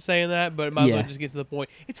avoid probably just saying that, but might as well just get to the point.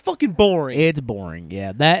 It's fucking boring. It's boring.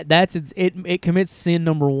 Yeah, that's it commits sin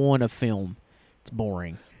number one of film. It's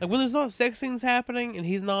boring. When there's not sex scenes happening and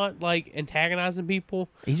he's not antagonizing people,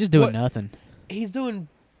 He's just doing What- nothing. he's doing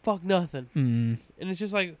fuck nothing. Mm. And it's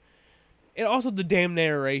just like, and also the damn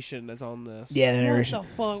narration that's on this. Yeah, the narration. What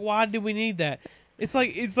the fuck? Why did we need that? It's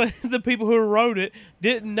like the people who wrote it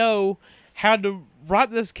didn't know how to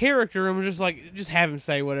write this character and was just like, just have him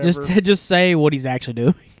say whatever. Just say what he's actually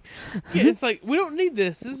doing. Yeah, it's like, we don't need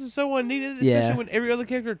this. This is so unneeded, especially when every other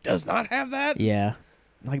character does not have that. Yeah.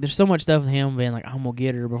 Like, there's so much stuff with him being like, I'm going to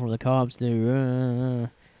get her before the cops do.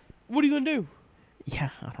 What are you going to do? Yeah,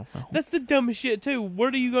 I don't know. That's the dumbest shit, too.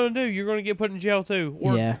 What are you going to do? You're going to get put in jail, too.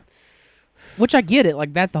 Or, yeah. Which I get it.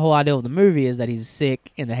 Like, that's the whole idea of the movie is that he's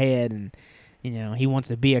sick in the head and, you know, he wants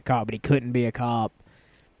to be a cop, but he couldn't be a cop.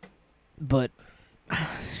 But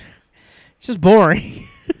it's just boring.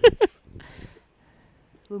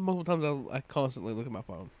 Multiple times I constantly look at my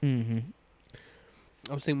phone. Mm-hmm.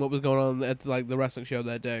 I was seeing what was going on at the wrestling show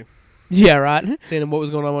that day. Yeah, right. Seeing what was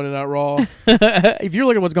going on Monday Night Raw. If you're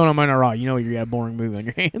looking at what's going on Monday Night Raw, you know you got a boring movie on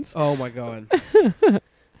your hands. Oh my god.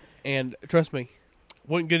 And trust me,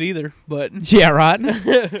 wasn't good either. But Yeah, right.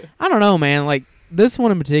 I don't know, man. Like, this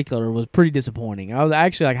one in particular was pretty disappointing. I was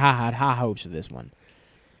actually like, had high hopes for this one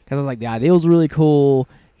because I was like, the ideal's really cool.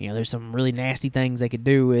 You know, there's some really nasty things they could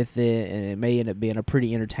do with it, and it may end up being a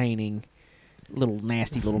pretty entertaining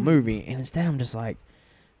nasty little movie. And instead, I'm just like,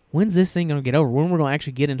 when's this thing gonna get over? When we're gonna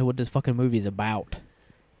actually get into what this fucking movie is about?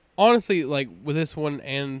 honestly, like with this one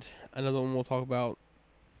and another one we'll talk about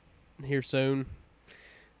here soon,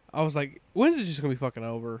 I was like, when's it just gonna be fucking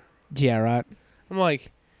over? Yeah, right. I'm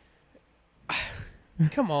like,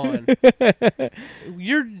 come on.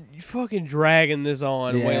 You're fucking dragging this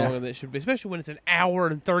on way Yeah. longer than it should be, especially when it's an hour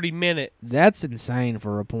and 30 minutes. That's insane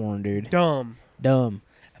for a porn, dude. dumb. Dumb.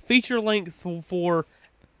 Feature length for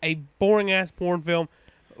a boring ass porn film,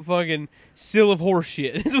 fucking still of horse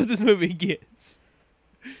shit is what this movie gets.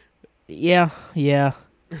 Yeah, yeah.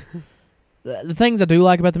 The things I do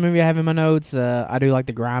like about the movie I have in my notes, I do like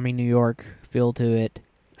the grimy New York feel to it.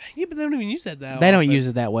 Yeah, but they don't even use that now. They don't use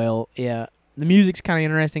it that well, yeah. The music's kind of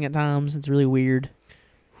interesting at times. It's really weird.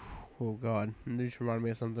 Oh, God. It just reminded me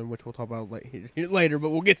of something which we'll talk about later, but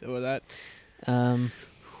we'll get to that.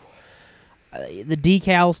 The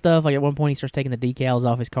decal stuff, like at one point he starts taking the decals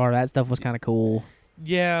off his car. That stuff was kind of cool.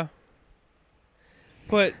 Yeah.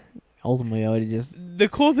 But Ultimately, though, it just... the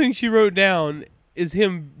cool thing she wrote down is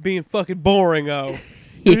him being fucking boring,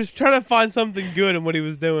 He was trying to find something good in what he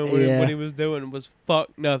was doing. What he was doing was fuck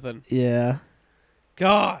nothing. Yeah.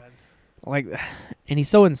 God. Like, and he's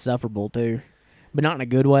so insufferable, too. But not in a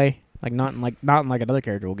good way. Like, not in like another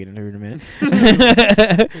character we'll get into in a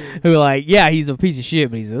minute. Who, like, yeah, he's a piece of shit,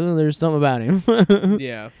 but there's something about him.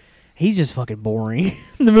 Yeah. He's just fucking boring.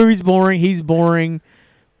 The movie's boring. He's boring.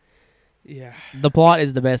 Yeah. The plot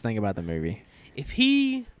is the best thing about the movie. If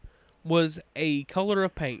he was a color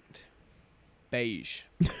of paint, beige.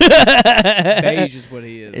 Beige is what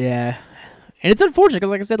he is. Yeah. And it's unfortunate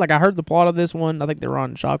because, like I said, like I heard the plot of this one. I think they were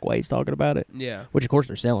on Shockwaves talking about it. Yeah. Which, of course,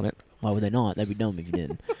 they're selling it. Why would they not? That'd be dumb if you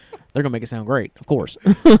didn't. They're going to make it sound great, of course.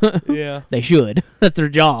 Yeah. They should. That's their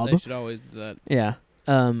job. They should always do that. Yeah.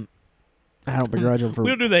 I don't begrudge them for... We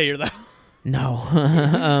don't do that here, though. No.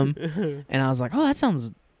 And I was like, oh, that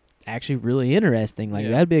sounds actually really interesting. Like,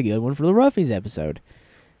 Yeah. that'd be a good one for the Ruffies episode.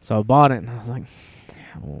 So I bought it, and I was like,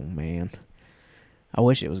 oh, man. I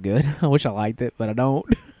wish it was good. I wish I liked it, but I don't.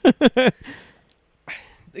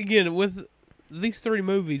 Again, with these three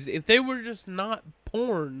movies, if they were just not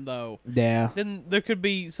porn, though, Yeah. then there could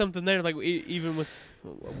be something there. Like, even with...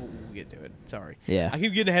 We'll get to it. Sorry. Yeah. I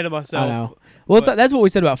keep getting ahead of myself. I know. Well, but- that's what we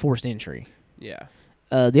said about Forced Entry. Yeah.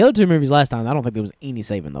 The other two movies last time, I don't think there was any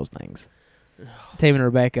saving those things. Taming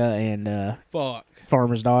Rebecca and Fuck.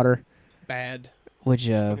 Farmer's Daughter, Bad. which,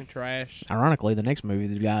 Fucking trash. ironically, the next movie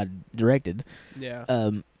the guy directed.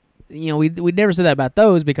 Yeah. You know, we never said that about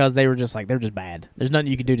those because they were just like, they're just bad. There's nothing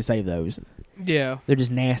you can do to save those. Yeah. They're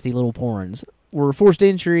just nasty little porns. We're Forced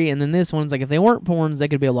Entry, and then this one's like, if they weren't porns, they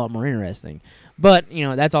could be a lot more interesting. But, you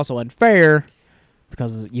know, that's also unfair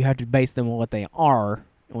because you have to base them on what they are,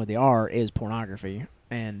 and what they are is pornography.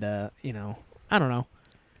 And, you know, I don't know.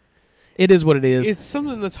 It is what it is. It's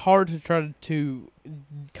something that's hard to try to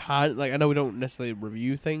like. I know we don't necessarily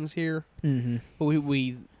review things here, Mm-hmm. but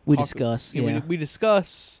we discuss. Yeah, Yeah. we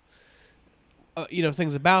discuss. You know,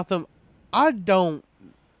 things about them. I don't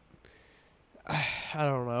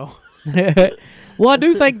know. Well, I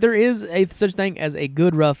do think there is a such thing as a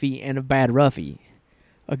good roughie and a bad roughie.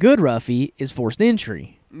 A good roughie is Forced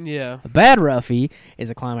Entry. Yeah, A bad roughie is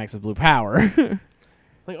a climax of Blue Power.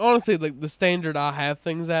 like honestly, like the standard I have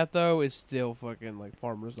things at though is still fucking like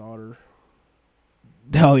Farmer's Daughter.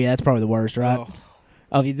 Oh yeah, that's probably the worst, right? Ugh.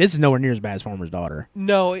 Oh, this is nowhere near as bad as Farmer's Daughter.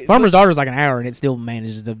 No, Farmer's Daughter is like an hour, and it still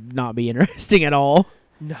manages to not be interesting at all.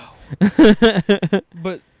 No.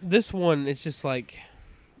 But this one, it's just like,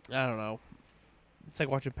 I don't know. It's like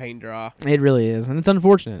watching paint dry. It really is, and it's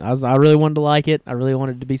unfortunate. I really wanted to like it. I really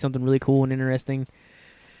wanted it to be something really cool and interesting.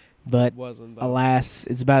 But It wasn't. Though. alas,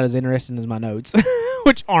 it's about as interesting as my notes,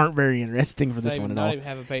 which aren't very interesting for this one at not all. even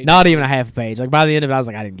have a page. Not even a half a page. Like by the end of it, I was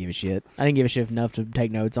like, I didn't give a shit. I didn't give a shit enough to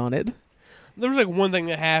take notes on it. There was like one thing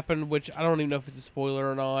that happened, which I don't even know if it's a spoiler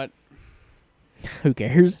or not. Who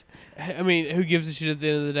cares? I mean, who gives a shit at the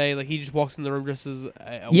end of the day? Like, he just walks in the room just as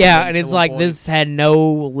a Yeah, woman and at it's one like point. this had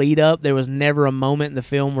no lead up. There was never a moment in the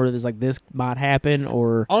film where it was like this might happen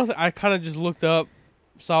or Honestly, I kind of just looked up,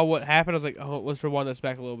 saw what happened. I was like, oh, let's rewind this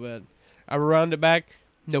back a little bit. I rewound it back,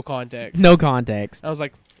 no context. no context. I was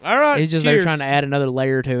like, all right, It's just they're cheers. trying to add another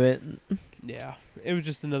layer to it. Yeah, it was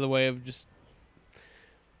just another way of just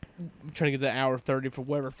trying to get the hour 30 for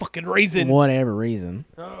whatever fucking reason. Whatever reason.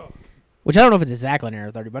 Oh. Which I don't know if it's exactly an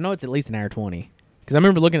hour 30, but I know it's at least an hour 20. Because I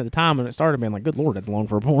remember looking at the time when it started being like, good lord, that's long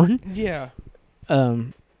for a porn. Yeah,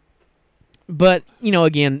 But, you know,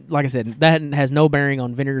 again, like I said, that has no bearing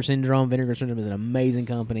on Vinegar Syndrome. Vinegar Syndrome is an amazing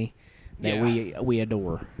company that Yeah. we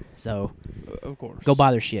adore. So of course. go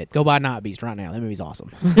buy their shit. Go buy Night Beast right now. That movie's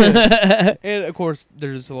awesome. And of course,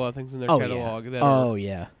 there's a lot of things in their Oh, catalog yeah. that are Oh,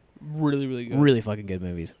 yeah. really, really good. Really fucking good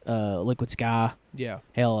movies. Liquid Sky. Yeah.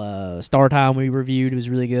 Hell, Star Time we reviewed was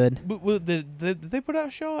really good. But did they put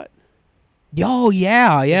out Shot? Oh,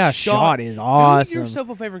 yeah. Yeah. Shot. Shot is Do awesome. yourself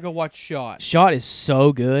a favor and go watch Shot. Shot is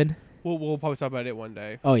so good. We'll probably talk about it one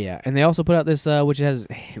day. Oh, yeah. And they also put out this, which it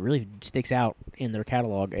really sticks out in their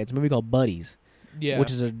catalog. It's a movie called Buddies, Yeah. which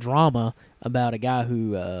is a drama about a guy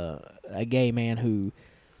who, a gay man who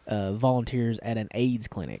volunteers at an AIDS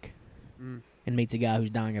clinic and meets a guy who's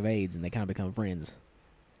dying of AIDS, and they kind of become friends.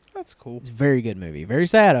 That's cool. It's a very good movie. Very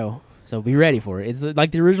sad-o, so be ready for it. It's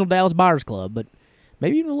like the original Dallas Buyers Club, but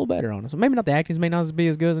maybe even a little better, honestly. Maybe not the acting may not be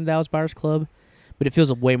as good as in Dallas Buyers Club, but it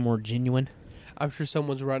feels way more genuine. I'm sure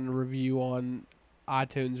someone's writing a review on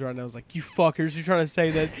iTunes right now. It's like, you fuckers, you're trying to say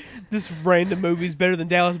that this random movie's better than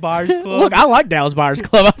Dallas Buyers Club? Look, I like Dallas Buyers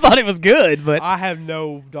Club. I thought it was good, but I have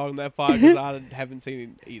no dog in that fight because I haven't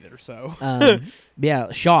seen it either. So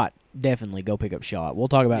yeah, Shot. Definitely go pick up Shot. We'll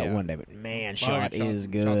talk about it Yeah. one day, but man, Shot is Shot's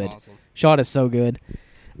good. awesome. Shot is so good.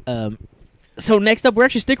 So next up, we're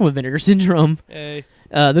actually sticking with Vinegar Syndrome. Hey,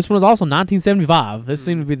 This one was also 1975. This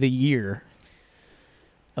seemed to be the year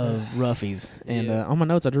of Roughies. And Yeah. on my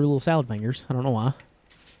notes, I drew little salad fingers. I don't know why.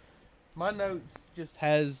 my notes just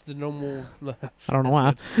has the normal. I don't know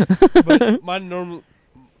why. But my normal,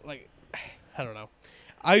 like, I don't know.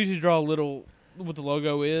 I usually draw a little what the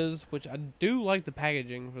logo is, which I do like the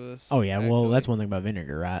packaging for this. Oh, yeah. Well, actually. that's one thing about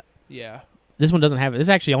Vinegar, right? Yeah. This one doesn't have it. This is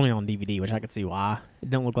actually only on DVD, which I could see why. It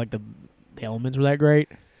don't look like the elements were that great.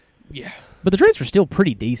 Yeah. But the traits were still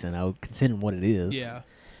pretty decent, though, considering what it is. Yeah.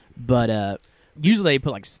 But usually they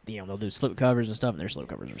put, like, they'll do slip covers and stuff, and their slip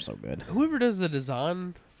covers are so good. Whoever does the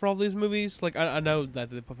design for all these movies, like, I know that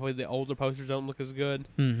probably the older posters don't look as good,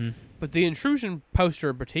 Mm-hmm. but the Intrusion poster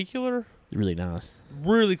in particular, Really nice.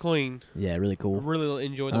 really clean. Yeah, really cool. Really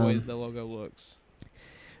enjoy the way that the logo looks.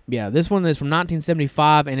 Yeah, this one is from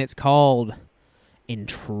 1975, and it's called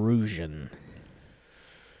Intrusion.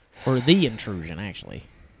 Or The Intrusion, actually.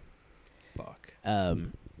 Fuck.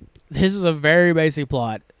 This is a very basic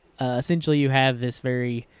plot. Essentially, you have this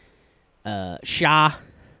very shy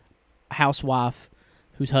housewife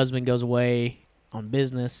whose husband goes away on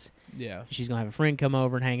business. Yeah. She's going to have a friend come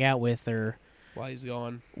over and hang out with her While he's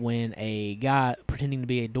gone. when a guy pretending to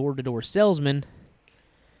be a door-to-door salesman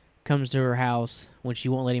comes to her house. When she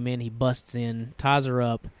won't let him in, he busts in, ties her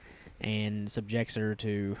up, and subjects her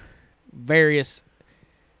to various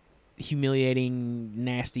humiliating,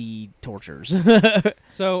 nasty tortures.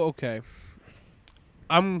 So, okay.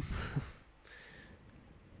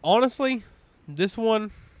 Honestly, this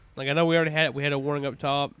one, like, I know we already had a warning up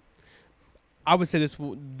top. I would say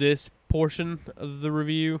this portion of the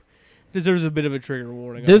review deserves a bit of a trigger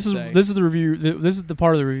warning. This I would is say. this is the review. This is the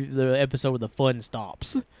part of the episode where the fun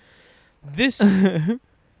stops.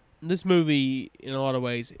 This movie, in a lot of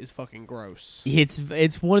ways, is fucking gross.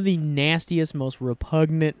 It's one of the nastiest, most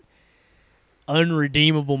repugnant,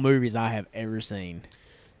 unredeemable movies I have ever seen.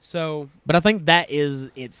 So, But I think that is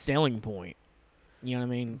its selling point. You know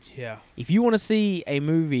what I mean? yeah. If you want to see a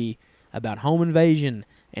movie about home invasion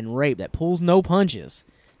and rape that pulls no punches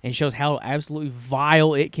and shows how absolutely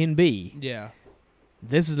vile it can be, Yeah.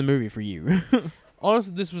 this is the movie for you.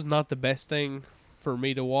 Honestly, this was not the best thing for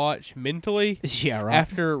me to watch mentally. Yeah, right.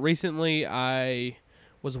 After recently, I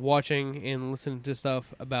was watching and listening to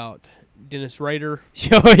stuff about Dennis Rader,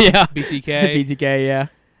 Oh, yeah. BTK. BTK, yeah.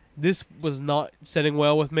 this was not setting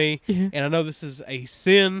well with me, Yeah. and I know this is a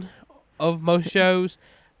sin of most shows.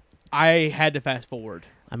 I had to fast forward.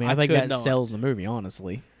 I mean, I think could that not. sells the movie.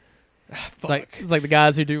 Honestly, it's Fuck. like the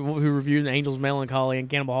guys who reviewed The Angel's Melancholy and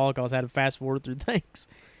Cannibal Holocaust had to fast forward through things.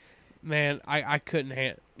 Man, I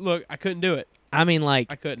couldn't look. I couldn't do it. I mean,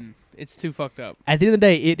 like I couldn't. It's too fucked up. at the end of the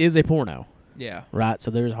day, it is a porno, Yeah. right? So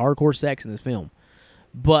there's hardcore sex in this film.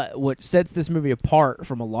 But what sets this movie apart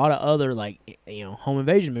from a lot of other home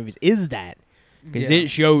invasion movies is that because Yeah. it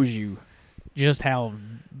shows you just how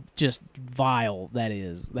just vile that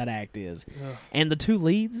act is. Ugh. And the two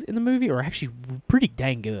leads in the movie are actually pretty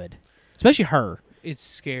dang good, especially her. It's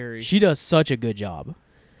scary. She does such a good job.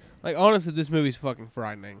 Like, honestly, this movie's fucking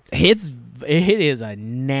frightening. It is a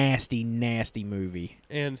nasty, nasty movie.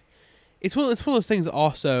 And it's one of those things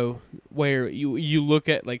also where you look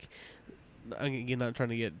at, like, again, not trying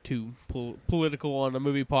to get too political on a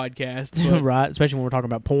movie podcast, but Right, especially when we're talking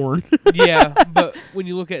about porn. yeah, but when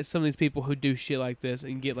you look at some of these people who do shit like this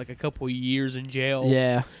and get like a couple of years in jail,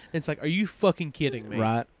 Yeah, it's like, are you fucking kidding me?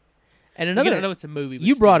 right. And Again, another, I know it's a movie. But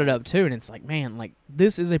you brought it still. up too, and it's like, man, like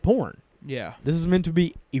this is a porn. Yeah, This is meant to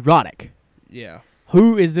be erotic. yeah,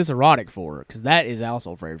 Who is this erotic for? Because that is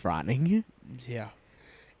also very frightening. yeah.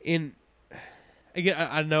 And again,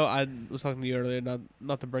 I know I was talking to you earlier,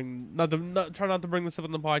 not to bring not to bring this up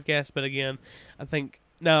on the podcast, but again, I think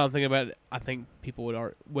now I'm thinking about it, I think people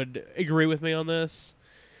would agree with me on this,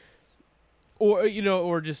 or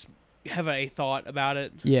or just have a thought about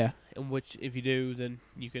it. Yeah. In which, if you do, then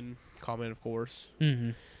you can comment, of course.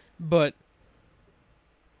 Mm-hmm. But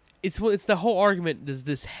it's the whole argument: does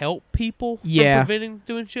this help people Yeah. from preventing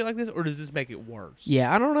doing shit like this, or does this make it worse?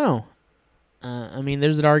 Yeah, I don't know. I mean,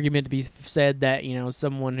 there's an argument to be said that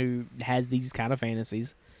someone who has these kind of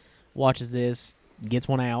fantasies watches this, gets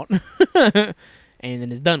one out, and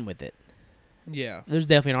then is done with it. yeah, There's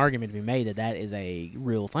definitely an argument to be made that is a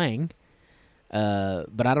real thing.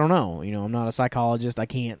 But I don't know. I'm not a psychologist. I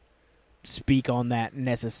can't speak on that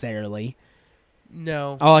necessarily.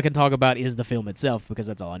 no, All I can talk about is the film itself because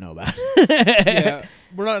that's all I know about. yeah.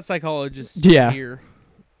 We're not psychologists Yeah. here.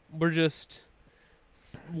 We're just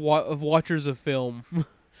watchers of film,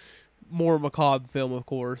 more macabre film, of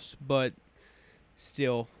course, but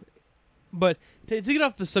still. But to get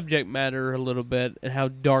off the subject matter a little bit and how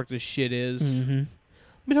dark this shit is, Mm-hmm.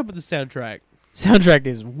 let me talk about the soundtrack. Soundtrack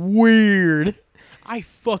is weird. I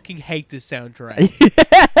fucking hate this soundtrack.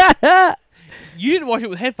 You didn't watch it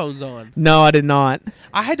with headphones on. No, I did not.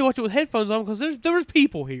 I had to watch it with headphones on because there was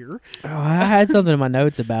people here. Oh, I had something in my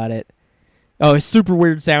notes about it. Oh, it's super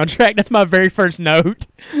weird soundtrack. That's my very first note.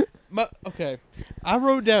 Okay, I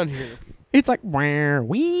wrote down here. It's like where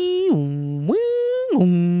wee wee.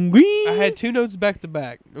 I had two notes back to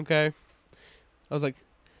back. Okay, I was like,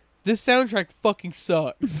 this soundtrack fucking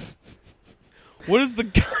sucks. What is the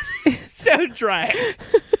goddamn soundtrack?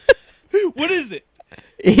 What is it?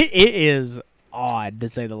 It is odd to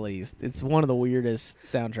say the least. It's one of the weirdest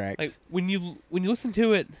soundtracks. Like when you listen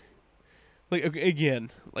to it, like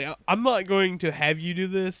again, like I'm not going to have you do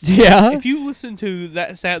this. Yeah. If you listen to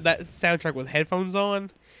that soundtrack with headphones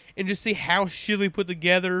on, and just see how shittily put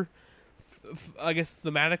together, I guess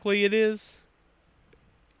thematically it is.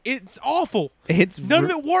 It's awful. It's None of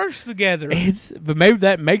it works together. But maybe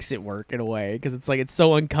that makes it work in a way because it's like it's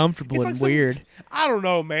so uncomfortable It's and like some- weird. I don't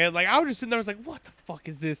know, man. Like I was just sitting there, I was like, "What the fuck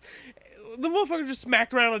is this?" The motherfucker just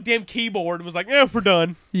smacked around on a damn keyboard and was like, "Eh, we're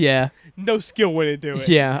done." Yeah. No skill went into it.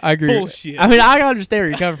 Yeah, I agree. Bullshit. I mean, I understand where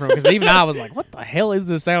you're coming from because even I was like, "What the hell is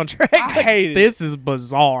this soundtrack?" I hate it. This is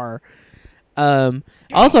bizarre.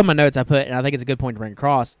 Also, in my notes, I put, and I think it's a good point to bring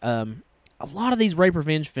across. A lot of these rape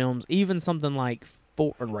revenge films, even something like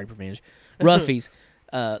rape revenge, Ruffies.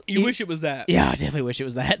 You wish it was that. Yeah, I definitely wish it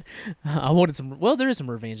was that. I wanted some. Well, there is some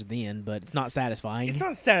revenge at the end, but it's not satisfying. It's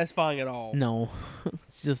not satisfying at all. No,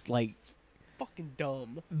 it's just like. It's fucking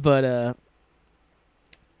dumb. But at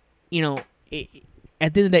the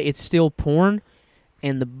end of the day, it's still porn,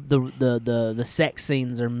 and the sex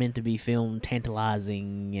scenes are meant to be filmed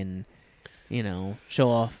tantalizing and show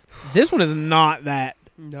off. This one is not that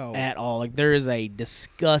No. at all. Like there is a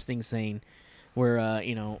disgusting scene where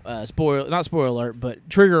not spoiler alert, but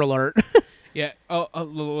trigger alert. Yeah.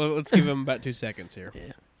 Let's give him about 2 seconds here.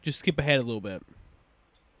 Yeah. Just skip ahead a little bit.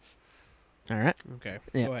 All right. Okay.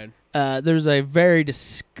 Yeah. Go ahead. There's a very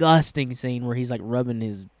disgusting scene where he's like rubbing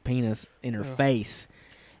his penis in her Ugh. face,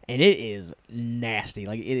 and it is nasty.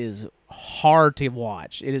 Like it is hard to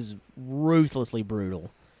watch. It is ruthlessly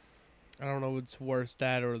brutal. I don't know what's worse,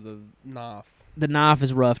 that or the knife. The knife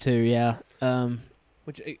is rough too. Yeah.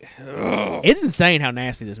 Which It's insane how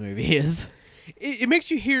nasty this movie is. it makes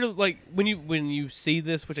you hear like when you see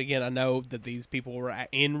this, which again I know that these people were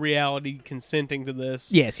in reality consenting to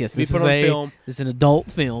this. Yes, to be this put is on a film. This is an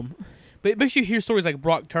adult film. But it makes you hear stories like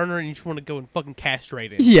Brock Turner, and you just want to go and fucking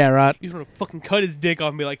castrate him. Yeah, right. You just want to fucking cut his dick off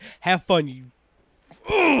and be like, "Have fun, you."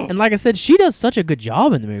 And like I said, she does such a good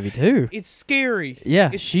job in the movie too. It's scary.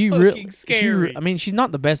 Yeah, it's she fucking really. scary. I mean, she's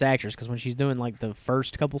not the best actress because when she's doing like the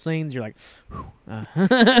first couple scenes, you're like,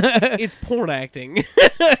 It's porn acting.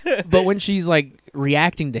 but when she's like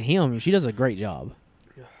reacting to him, she does a great job.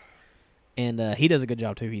 And he does a good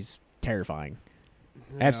job too. He's terrifying,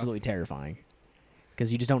 absolutely terrifying,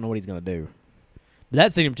 because you just don't know what he's gonna do. But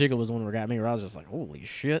that scene in particular was the one where got me, where I was just like, "Holy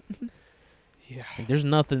shit!" Yeah. Like, there's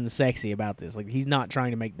nothing sexy about this. Like, he's not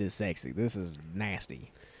trying to make this sexy. This is nasty.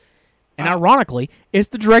 And ironically, it's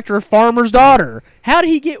the director of Farmer's Daughter. How did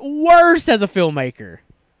he get worse as a filmmaker?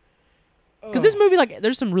 Because this movie, like,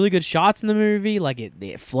 there's some really good shots in the movie. Like,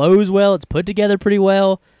 it flows well. It's put together pretty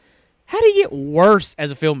well. How did he get worse as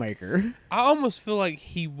a filmmaker? I almost feel like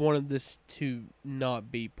he wanted this to not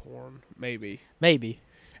be porn. Maybe.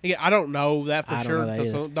 Again, I don't know that for I don't sure. know that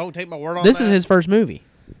So don't take my word on This that. is his first movie.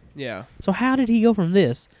 Yeah. So how did he go from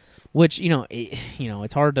this, which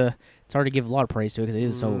it's hard to give a lot of praise to it because it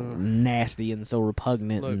is so nasty and so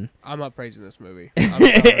repugnant. Look, and I'm not praising this movie. I'm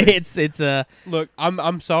sorry. it's Look,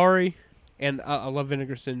 I'm sorry, and I love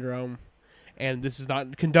Vinegar Syndrome, and this is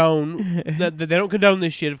not condone. They don't condone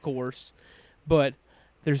this shit, of course, but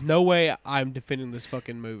there's no way I'm defending this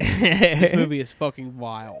fucking movie. This movie is fucking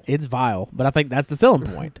vile. It's vile, but I think that's the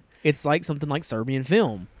selling point. It's like something like Serbian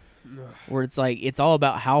Film, where it's like it's all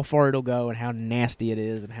about how far it'll go and how nasty it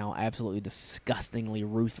is and how absolutely disgustingly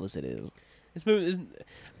ruthless it is. This movie is.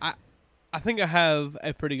 I think I have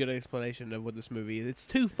a pretty good explanation of what this movie is. It's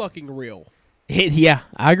too fucking real. Yeah,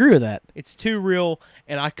 I agree with that. It's too real,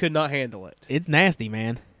 and I could not handle it. It's nasty,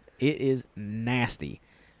 man. It is nasty.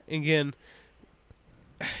 Again,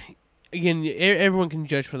 everyone can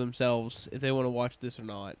judge for themselves if they want to watch this or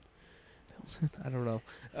not. I don't know.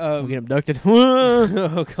 We get abducted.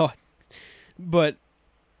 Oh God! But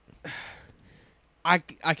I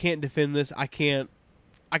can't defend this. I can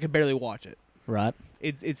barely watch it. Right.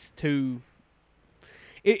 It's too.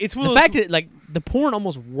 It's one The of those, fact that like the porn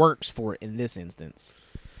almost works for it in this instance,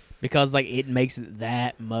 because like it makes it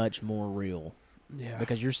that much more real. yeah.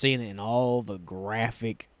 Because you're seeing it in all the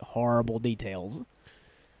graphic, horrible details.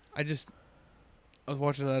 I was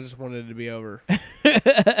watching it. I just wanted it to be over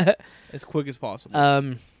as quick as possible. I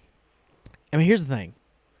mean, here's the thing.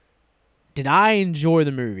 Did I enjoy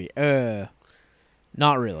the movie?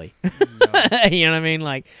 Not really. No. You know what I mean?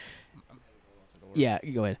 Like, yeah,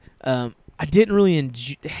 go ahead. I didn't really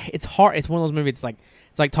enjoy. It's hard. It's one of those movies.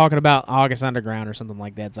 It's like talking about August Underground or something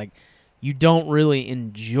like that. It's like you don't really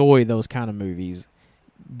enjoy those kind of movies,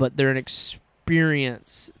 but they're an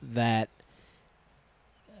experience that.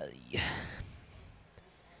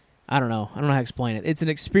 I don't know how to explain it. It's an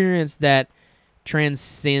experience that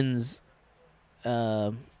transcends,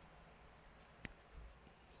 what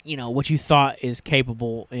you thought is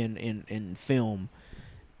capable in film.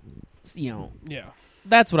 Yeah.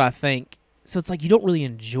 That's what I think. So it's like you don't really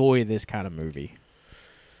enjoy this kind of movie.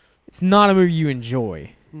 It's not a movie you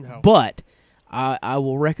enjoy. No. But I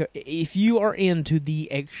will recommend if you are into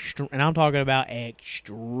the extreme, and I'm talking about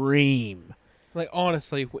extreme. Like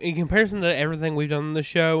honestly, in comparison to everything we've done on the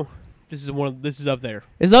show, this is up there.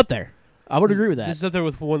 It's up there. I would agree with that. This is up there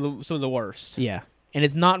with some of the worst. Yeah, and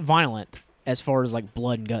it's not violent as far as like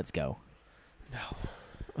blood and guts go.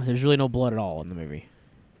 No. There's really no blood at all in the movie.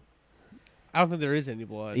 I don't think there is any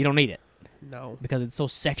blood. You don't need it No. because it's so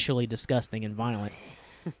sexually disgusting and violent.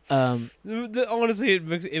 Honestly,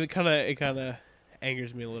 it kind of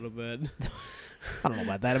angers me a little bit. I don't know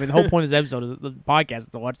about that. I mean, the whole point of this episode is the podcast is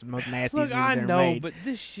to watch the most nastiest Look, movies I ever know, made. but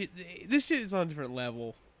this shit is on a different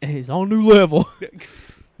level. It's on a new level.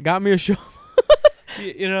 Got me a show.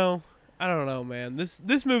 You know, I don't know, man.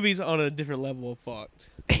 This movie's on a different level of fucked.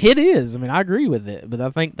 It is. I mean, I agree with it, but I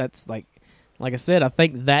think that's like I said, I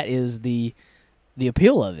think that is the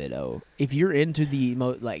appeal of it. Though, if you're into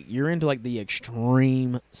you're into like the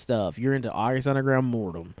extreme stuff, you're into August Underground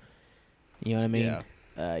Mortem. You know what I mean?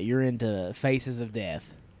 Yeah. You're into Faces of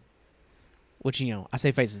Death, which I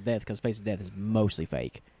say Faces of Death because Faces of Death is mostly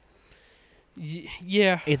fake.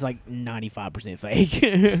 Yeah. It's like 95% fake.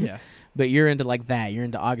 Yeah. But you're into like that. You're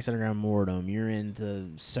into August Underground Mortem. You're into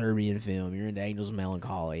Serbian Film. You're into Angel's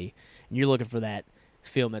Melancholy. And you're looking for that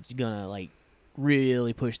film that's gonna like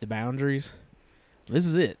really push the boundaries. This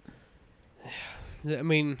is it. I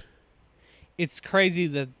mean, it's crazy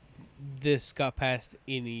that this got past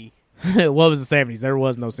any. What was the 70s? There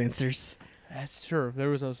was no censors. That's true. There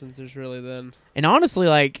was no censors really then. And honestly,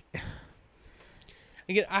 like,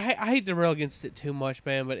 Again, I hate to rail against it too much,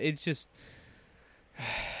 man, but it's just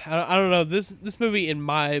I don't know. This movie in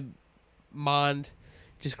my mind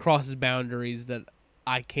just crosses boundaries that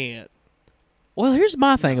I can't. well, here's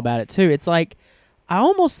my thing about it too. It's like I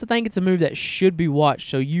almost think it's a movie that should be watched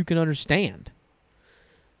so you can understand.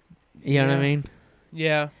 You know what I Yeah. mean?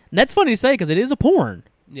 Yeah. And that's funny to say because it is a porn,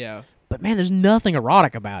 Yeah. but man, there's nothing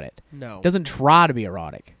erotic about it. No. It doesn't try to be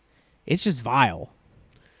erotic. It's just vile.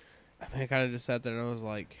 I mean, I kind of just sat there and I was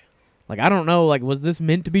like, Like, I don't know, like, was this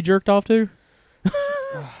meant to be jerked off to?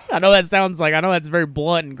 I know that sounds like, I know that's very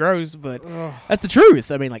blunt and gross, but ugh, that's the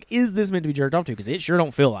truth. I mean, like, is this meant to be jerked off to? Because it sure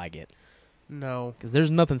don't feel like it. no. Because there's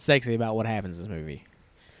nothing sexy about what happens in this movie.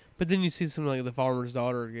 But then you see something like The Farmer's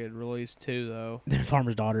Daughter get released too, though. The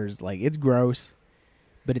Farmer's Daughter is, like, it's gross,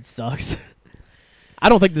 but it sucks. I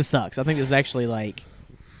don't think this sucks. I think this is actually, like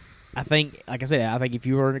I think if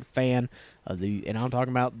you were a fan of and I'm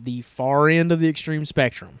talking about the far end of the extreme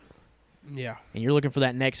spectrum, Yeah. and you're looking for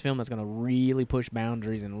that next film that's going to really push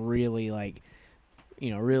boundaries and really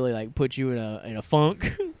put you in a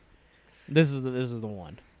funk, this is the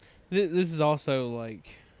one. This is also like,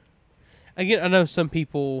 again, I know some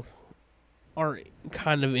people are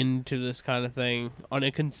kind of into this kind of thing on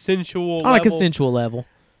a consensual On level. a consensual level.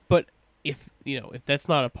 But if that's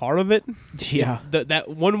not a part of it, Yeah. that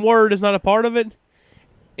one word is not a part of it,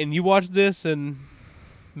 and you watch this and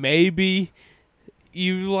maybe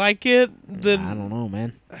you like it, then I don't know,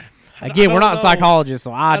 man. I Again, we're don't not know. psychologists,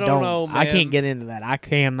 so I I don't don't. know, I man. can't get into that. I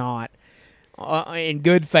cannot, in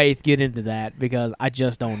good faith, get into that because I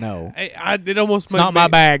just don't know. It almost It's not my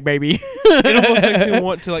bag, baby. It almost makes me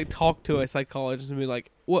want to like talk to a psychologist and be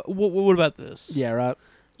like, what about this? Yeah, right.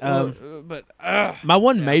 But My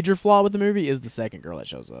one yeah. major flaw with the movie is the second girl that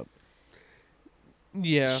shows up.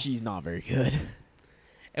 yeah. She's not very good.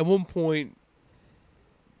 At one point,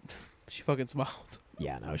 she fucking smiled.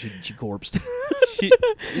 Yeah, no, she corpsed.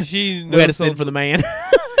 She We had to send for the man.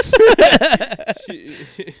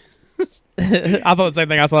 I thought the same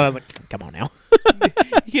thing. I saw that. I was like, come on now.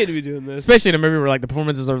 You can't be doing this. Especially in a movie where like the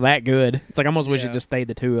performances are that good. It's like I almost wish it Yeah. just stayed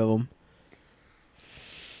the two of them.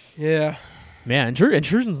 Yeah. Yeah,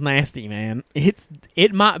 Intrusion's nasty, man.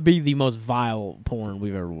 It might be the most vile porn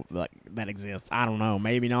we've ever that exists. I don't know.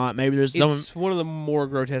 Maybe not. Maybe there's some. It's one of the more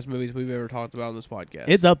grotesque movies we've ever talked about on this podcast.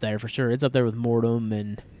 It's up there for sure. It's up there with Mortem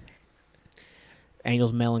and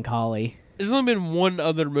Angel's Melancholy. There's only been one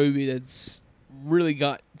other movie that's really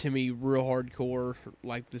got to me real hardcore,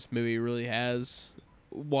 like this movie really has,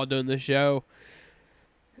 while doing this show.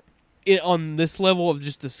 On this level of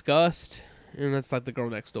just disgust, and that's like The Girl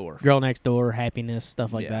Next Door. Girl Next Door, Happiness,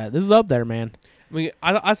 stuff like Yeah. that. This is up there, man. I mean,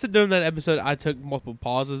 I said during that episode, I took multiple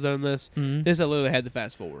pauses during this. Mhm. This I literally had to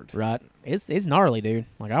fast forward. Right. It's gnarly, dude.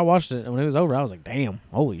 Like I watched it and when it was over. I was like, damn,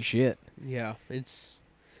 holy shit. Yeah, it's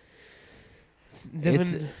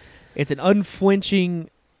It's an unflinching,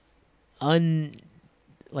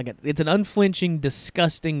 it's an unflinching,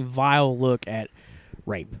 disgusting, vile look at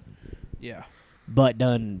rape, yeah. but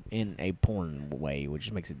done in a porn way,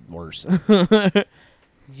 which makes it worse.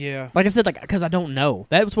 Yeah. Like I said, because I don't know.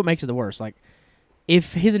 That's what makes it the worst. Like,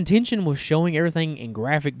 if his intention was showing everything in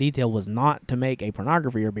graphic detail was not to make a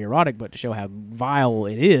pornography or be erotic, but to show how vile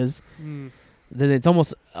it is, then it's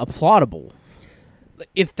almost applaudable.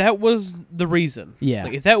 If that was the reason, Yeah.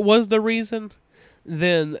 if that was the reason,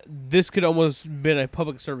 then this could almost been a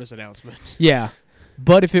public service announcement. Yeah.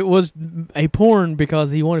 But if it was a porn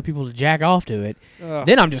because he wanted people to jack off to it, Ugh.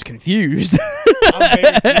 then I'm just confused. I'm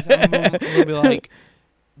very confused. I'm gonna be like,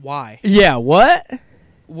 why? Yeah, what?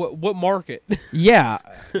 What market? Yeah,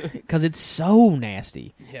 because it's so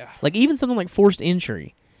nasty. Yeah. Like, even something like Forced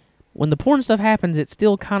Entry, when the porn stuff happens, it's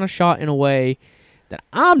still kind of shot in a way that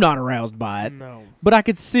I'm not aroused by it. No. But I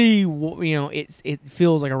could see, it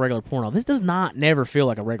feels like a regular porno. This does not never feel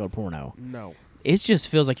like a regular porno. No. It just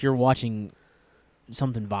feels like you're watching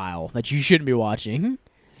something vile that you shouldn't be watching.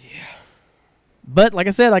 Yeah. But like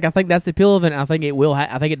I said, I think that's the appeal of it. And I think it will.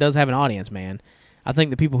 I think it does have an audience, man. I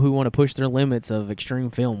think the people who want to push their limits of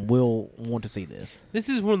extreme film will want to see this. This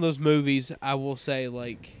is one of those movies I will say,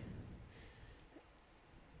 like,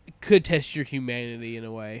 could test your humanity in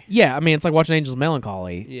a way. Yeah, I mean, it's like watching Angel's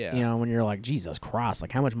Melancholy. Yeah. When you're like, Jesus Christ,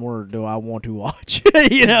 like, how much more do I want to watch?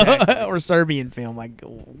 Exactly. Or Serbian film. Like,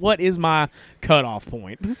 what is my cutoff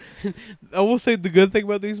point? I will say the good thing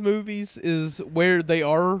about these movies is where they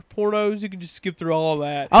are pornos, you can just skip through all of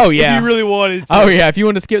that. Oh, yeah. If you really wanted to. Oh, yeah, if you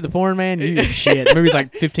want to skip the porn, man, shit. The movie's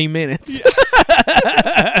like 15 minutes.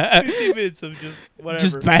 15 minutes of just whatever.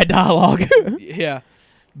 Just bad dialogue. Yeah.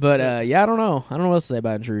 But yeah, I don't know. I don't know what else to say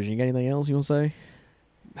about Intrusion. You got anything else you want to say?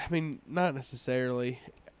 I mean, not necessarily.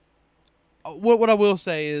 What I will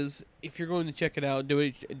say is, if you're going to check it out, do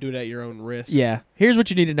it at your own risk. Yeah. Here's what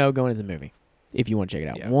you need to know going into the movie if you want to check it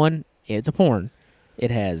out. Yeah. One, it's a porn. It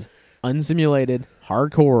has unsimulated,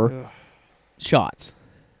 hardcore shots,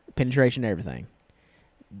 penetration, everything,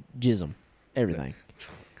 jism, everything.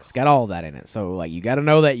 It's got all of that in it. So, like, you got to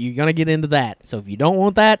know that you're going to get into that. So, if you don't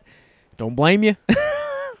want that, don't blame you.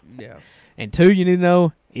 Yeah. And two, you need to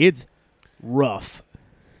know it's rough.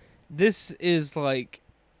 This is like...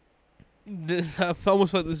 I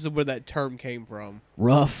almost feel like this is where that term came from.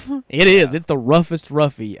 Rough. It is. Yeah. It's the roughest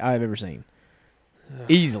roughy I've ever seen.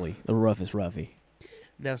 Easily the roughest roughy.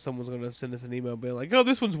 Now someone's going to send us an email being like, oh,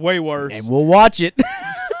 this one's way worse. And we'll watch it.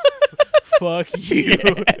 Fuck you.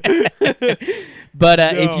 But No.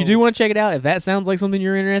 if you do want to check it out, if that sounds like something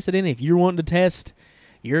you're interested in, if you're wanting to test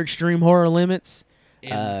your extreme horror limits,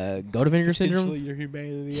 go to Vinegar Syndrome. Potentially your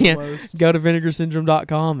humanity Yeah. almost. Go to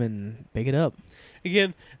vinegarsyndrome.com and pick it up.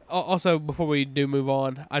 Again, also, before we do move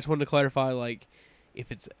on, I just wanted to clarify, like,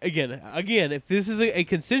 if it's, again, if this is a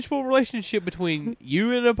consensual relationship between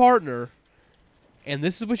you and a partner, and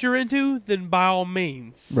this is what you're into, then by all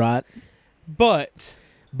means. Right. But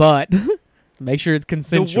make sure it's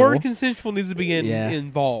consensual. the word consensual needs to be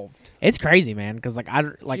involved. It's crazy, man, because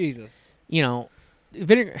Jesus. you know,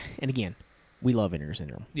 Vinegar, and again, we love Vinegar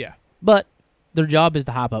Syndrome, Yeah. but their job is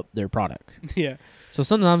to hype up their product. Yeah. So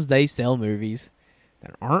sometimes they sell movies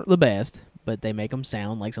that aren't the best, but they make them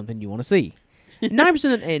sound like something you want to see.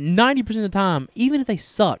 90% of the time, even if they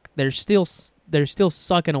suck, they're still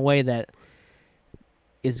sucking a way that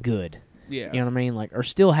is good. Yeah. You know what I mean? Like, or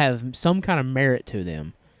still have some kind of merit to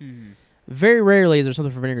them. Mhm. Very rarely is there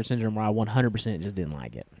something for Vinegar Syndrome where I 100% just didn't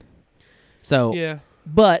like it. So, Yeah.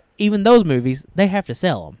 but even those movies, they have to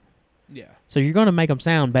sell them. Yeah. So you're going to make them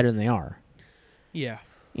sound better than they are. Yeah.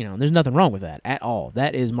 You know, there's nothing wrong with that at all.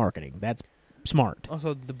 That is marketing. That's smart.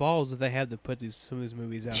 Also, the balls that they have to put some of these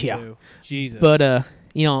movies out, Yeah. too. Jesus. But,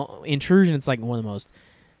 you know, Intrusion, it's like one of the most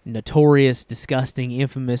notorious, disgusting,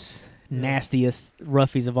 infamous, nastiest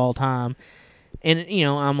roughies of all time. And, you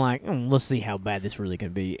know, I'm like, let's see how bad this really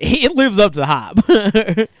could be. It lives up to the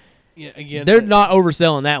hype. Yeah, again, They're not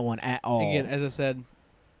overselling that one at all. Again, as I said,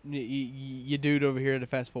 you dude over here to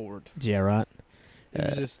fast forward. Yeah, right. It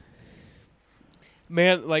was just,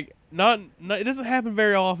 man, like not. It doesn't happen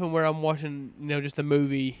very often where I'm watching, just a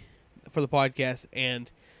movie for the podcast, and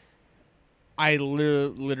I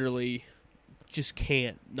literally just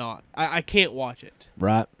can't not. I can't watch it.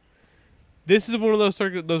 Right. This is one of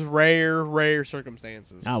those rare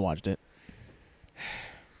circumstances. I watched it.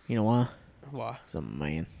 You know why? Why? 'Cause I'm a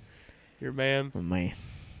man. You're a man. I'm a man.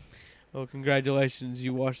 Well, congratulations.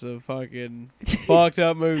 You watched the fucking fucked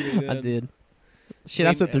up movie. Then. I did. Shit,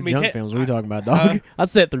 I sat through I mean, junk films. What are you talking about, dog? I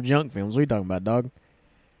sat through junk films. What are you talking about, dog?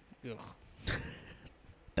 Ugh.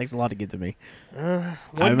 Takes a lot to get to me.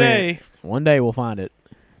 One day. One day we'll find it.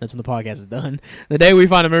 That's when the podcast is done. The day we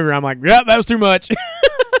find a movie, I'm like, yep, that was too much.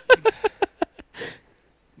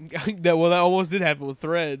 That almost did happen with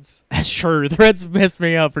Threads. That's true. Threads messed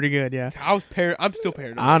me up pretty good, yeah. I'm still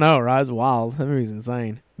paranoid. I know, right? It's wild. That movie's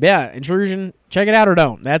insane. But yeah, Intrusion, check it out or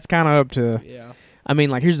don't. That's kind of up to... Yeah. I mean,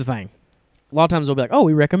 like, here's the thing. A lot of times they'll be like, oh,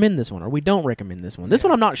 we recommend this one, or we don't recommend this one. This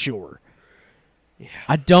one I'm not sure. Yeah.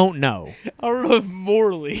 I don't know. I don't know if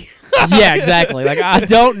morally. Yeah, exactly. Like, I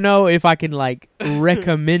don't know if I can, like,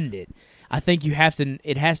 recommend it. I think you have to...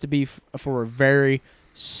 It has to be for a very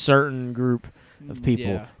certain group of people.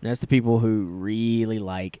 Yeah. And that's the people who really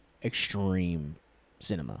like extreme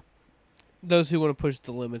cinema. Those who want to push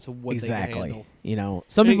the limits of what they can Exactly. handle. You know,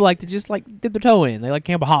 some people like to just like dip their toe in. They like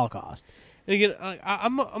Camp Holocaust. And again,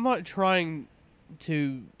 I'm not trying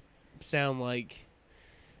to sound like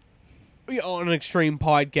on an extreme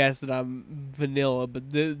podcast that I'm vanilla, but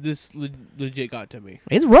this legit got to me.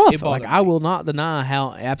 It's rough. It Like, bothered I me. will not deny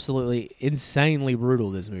how absolutely insanely brutal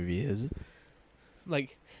this movie is.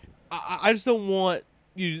 Like, I just don't want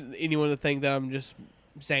anyone to think that I'm just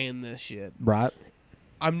saying this shit. Right.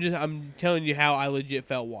 I'm telling you how I legit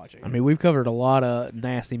felt watching. I mean, we've covered a lot of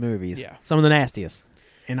nasty movies. Yeah. Some of the nastiest.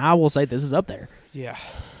 And I will say this is up there. Yeah.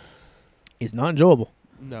 It's not enjoyable.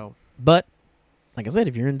 No. But, like I said,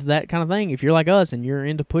 if you're into that kind of thing, if you're like us and you're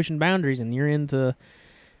into pushing boundaries and you're into...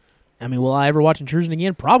 I mean, will I ever watch Intrusion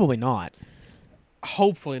again? Probably not.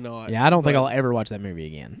 Hopefully not. Yeah, I don't think I'll ever watch that movie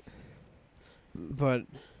again. But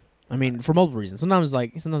I mean, for multiple reasons. Sometimes I want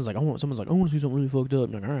to see something really fucked up.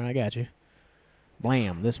 I'm like, all right, I got you.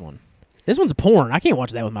 Blam, this one. This one's porn. I can't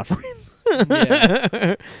watch that with my friends.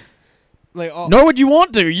 yeah. Like, Nor would you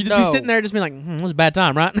want to. You'd just be No. sitting there just being like, it was a bad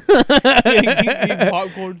time, right? eating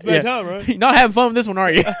popcorn. It's bad time, right? You're not having fun with this one,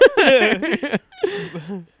 are you?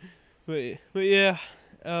 But yeah,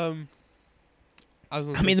 I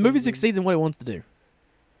mean, the movie succeeds in what it wants to do.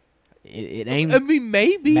 It aims. I mean,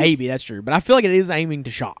 maybe. Maybe, that's true. But I feel like it is aiming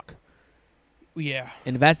to shock. Yeah.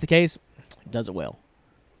 And if that's the case, it does it well.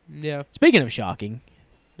 Yeah. Speaking of shocking,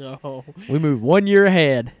 Oh. we move 1 year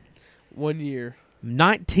ahead. 1 year.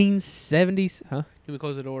 1970s. Huh? Can we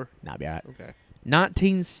close the door? Nah, be all right. Okay.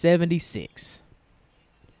 1976.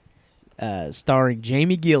 Starring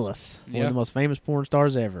Jamie Gillis, one of Yeah. the most famous porn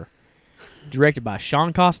stars ever. Directed by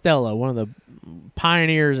Sean Costello, one of the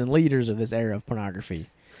pioneers and leaders of this era of pornography.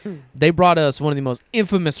 They brought us one of the most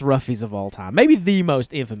infamous roughies of all time. Maybe the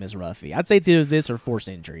most infamous roughie. I'd say it's either this or Forced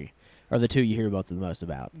Entry are the two you hear about the most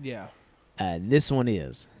about. Yeah. This one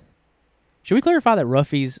is. Should we clarify that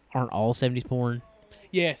roughies aren't all 70s porn?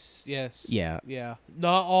 Yes. Yes. Yeah. Yeah.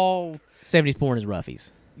 Not all. 70s porn is roughies.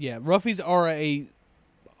 Yeah. Roughies are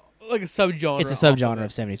like a subgenre. It's a off subgenre it.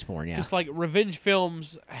 of 70s porn, yeah. Just like revenge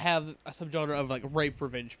films have a subgenre of like rape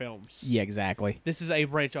revenge films. Yeah, exactly. This is a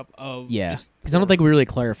branch up of Yeah. just Because I don't think we really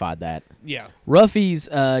clarified that. yeah. Roughies,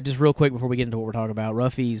 just real quick before we get into what we're talking about,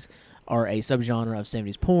 roughies are a subgenre of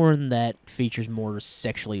 70s porn that features more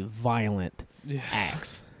sexually violent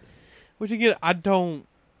acts. Which again, I don't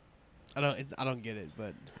get it,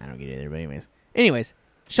 but I don't get it either, but anyways,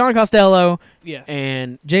 Sean Costello yes.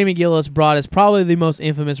 and Jamie Gillis brought us probably the most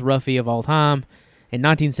infamous roughie of all time in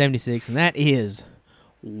 1976, and that is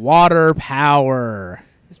Water Power.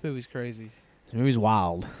 This movie's crazy. This movie's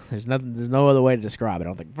wild. There's no other way to describe it, I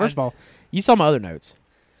don't think. First of all, you saw my other notes.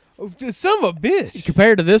 Oh, son of a bitch.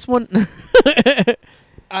 Compared to this one,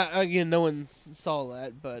 Again, no one saw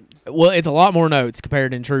that, but well, it's a lot more notes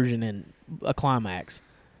compared to Intrusion and a Climax.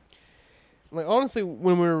 like honestly,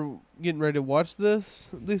 when we were getting ready to watch these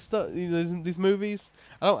movies,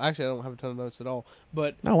 I don't have a ton of notes at all.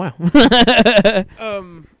 But Oh, wow.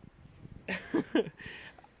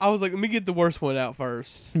 I was like, let me get the worst one out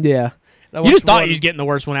first. Yeah. And I You just watched thought one- you was getting the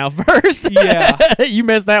worst one out first. Yeah. You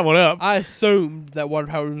messed that one up. I assumed that Water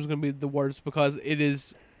Power was going to be the worst because it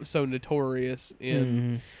is so notorious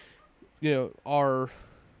in our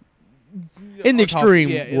In the our top- extreme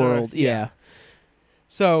in our- world, yeah.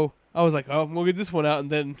 So I was like, oh, I'm gonna get this one out, and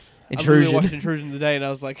then Intrusion. I watched Intrusion today, and I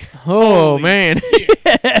was like, Oh, holy man.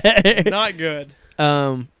 not good.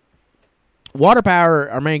 Water Power,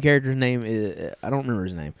 our main character's name is, I don't remember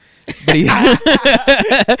his name. But he,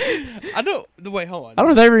 I don't. Wait, hold on. I don't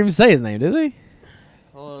know if they ever even say his name, did they?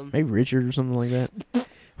 Hold on. Maybe Richard or something like that.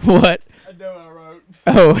 What? I know what I wrote.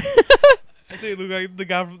 Oh. I say it looked like the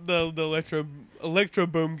guy from the Electro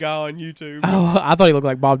Boom guy on YouTube. Oh, I thought he looked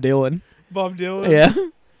like Bob Dylan. Bob Dylan. Yeah.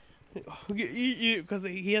 Because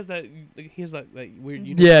he has that like weird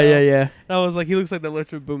YouTube. Yeah, style. yeah. And I was like, he looks like the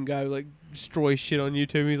Electro Boom guy who like destroys shit on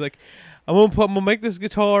YouTube. He's like, I'm gonna make this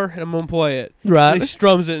guitar and I'm gonna play it. Right. And he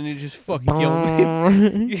strums it and he just fucking kills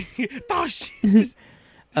him. Oh shit.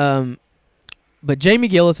 But Jamie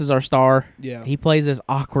Gillis is our star. Yeah. He plays this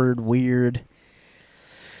awkward, weird,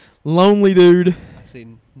 lonely dude I see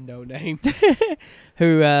no name.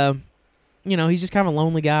 who, he's just kind of a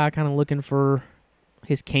lonely guy, kind of looking for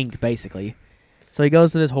his kink, basically. So he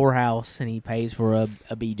goes to this whorehouse and he pays for a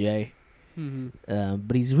BJ. Mm-hmm.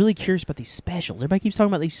 But he's really curious about these specials. Everybody keeps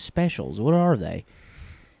talking about these specials. What are they?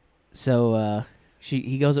 So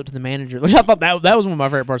he goes up to the manager, which I thought that was one of my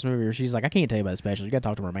favorite parts of the movie. Where she's like, I can't tell you about the specials. You got to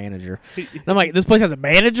talk to our manager. And I'm like, this place has a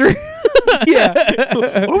manager? Yeah.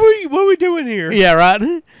 What are we doing here? Yeah,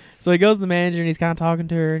 right. So he goes to the manager and he's kind of talking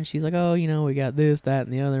to her, and she's like, "Oh, we got this, that,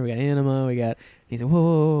 and the other. We got enema. We got." And he's like,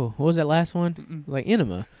 "Whoa, what was that last one?" Like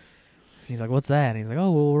enema. And he's like, "What's that?" And he's like,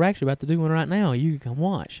 "Oh, well, we're actually about to do one right now. You can come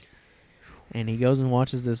watch." And he goes and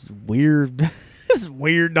watches this weird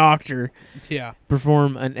doctor Yeah.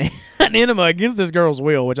 perform an enema against this girl's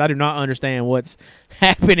will, which I do not understand what's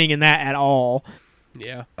happening in that at all.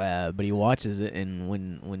 Yeah. But he watches it, and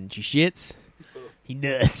when she shits, he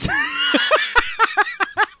nuts.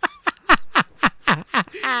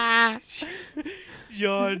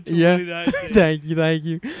 John, Yeah. 29. Thank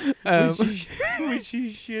you. When she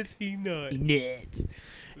shits, he nuts. Nuts.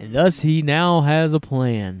 And thus he now has a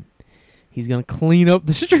plan. He's going to clean up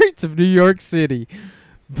the streets of New York City.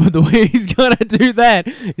 But the way he's going to do that,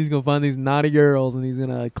 he's going to find these naughty girls and he's going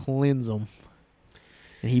to cleanse them.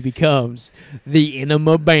 And he becomes the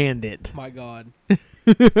Enema Bandit. My God.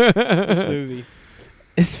 This movie.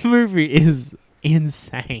 This movie is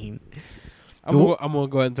insane. I'm gonna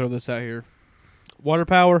go ahead and throw this out here. Water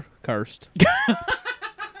Power, cursed.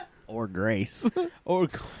 Or Grace. or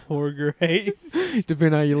Grace.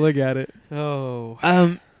 Depending on how you look at it. Oh.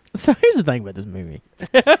 So here's the thing about this movie.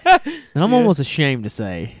 And I'm Yeah. almost ashamed to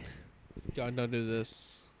say, John, don't do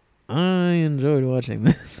this. I enjoyed watching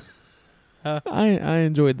this. I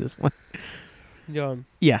enjoyed this one. John,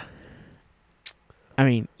 Yeah. I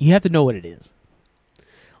mean, you have to know what it is.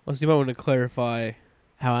 well, so you might want to clarify.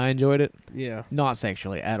 How I enjoyed it? Yeah. Not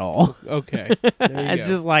sexually at all. Okay. There you It's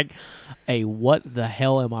go. just like a what the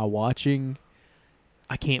hell am I watching?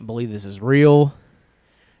 I can't believe this is real.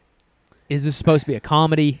 Is this supposed to be a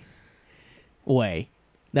comedy? Way.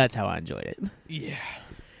 That's how I enjoyed it. Yeah.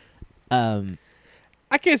 I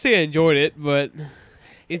I can't say I enjoyed it, but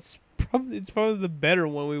it's probably the better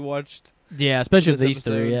one we watched. Yeah, especially with this these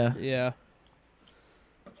three, yeah. episode. Yeah.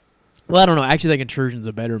 Well, I don't know. I actually think Intrusion's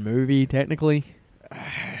a better movie, technically.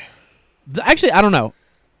 Actually, I don't know.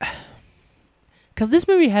 Because this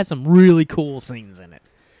movie has some really cool scenes in it.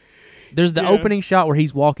 There's the Yeah. opening shot where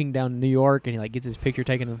he's walking down New York and he like gets his picture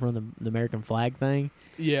taken in front of the American flag thing.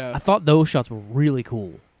 Yeah. I thought those shots were really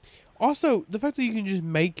cool. Also, the fact that you can just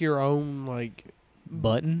make your own, like,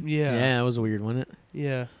 Button? Yeah. Yeah, it was weird, wasn't it?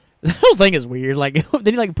 yeah. The whole thing is weird. Like,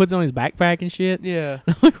 then he like puts it on his backpack and shit. Yeah.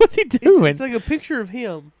 I'm like, what's he doing? It's like a picture of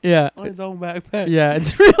him Yeah. on his own backpack. Yeah,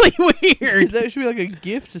 it's really weird. That should be like a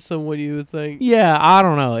gift to someone, you would think. Yeah, I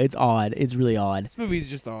don't know. It's odd. It's really odd. This movie's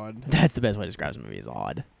just odd. That's the best way to describe this movie is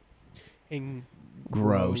odd. And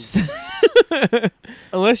Gross.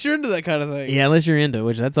 Unless you're into that kind of thing. Yeah, unless you're into it,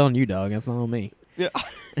 which that's on you, dog. That's not on me. Yeah.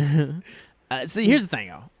 See, here's the thing,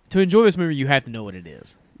 though. To enjoy this movie, you have to know what it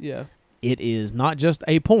is. Yeah. It is not just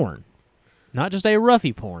a porn. Not just a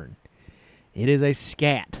roughy porn. It is a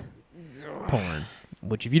scat porn.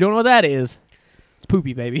 Which, if you don't know what that is, it's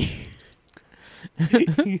poopy, baby.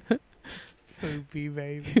 Poopy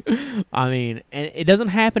baby. I mean, and it doesn't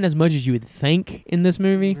happen as much as you would think in this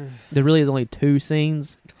movie. There really is only 2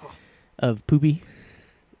 scenes of poopy.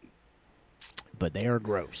 But they are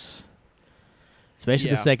gross. Especially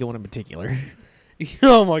Yeah. the second one in particular.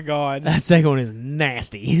 Oh my god. That second one is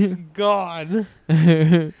nasty. God.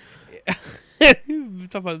 Talk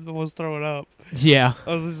about almost throwing up. Yeah.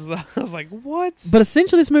 I was like, what? But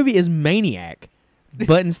essentially, this movie is Maniac.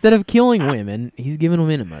 But instead of killing women, he's giving them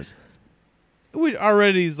enemas. Which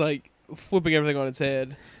already is like flipping everything on its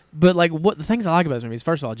head. But like, what the things I like about this movie is,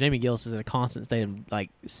 first of all, Jamie Gillis is in a constant state of like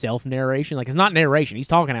self narration. Like, it's not narration; he's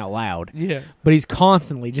talking out loud, Yeah. but he's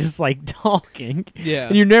constantly just like talking, Yeah.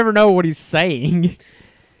 and you never know what he's saying.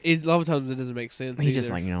 A lot of times it doesn't make sense. He's just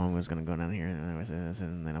either. like, you know, I'm just gonna go down here and then I'm gonna say this,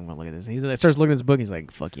 and then I'm gonna look at this. He starts looking at this book. He's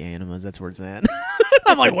like, "Fuck yeah, enemas. That's where it's at."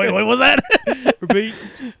 I'm like, wait, what was that? repeat.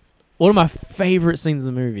 One of my favorite scenes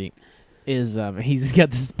in the movie is he's got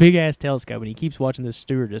this big ass telescope and he keeps watching this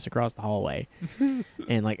stewardess across the hallway,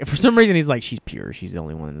 and like for some reason he's like, she's pure, she's the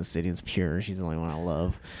only one in the city that's pure, she's the only one I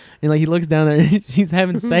love, and like he looks down there and she's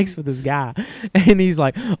having sex with this guy, and he's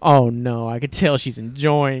like, oh no, I could tell she's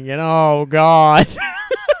enjoying it. Oh god.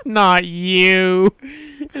 Not you.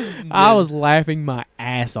 I was laughing my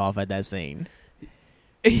ass off at that scene.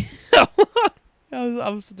 I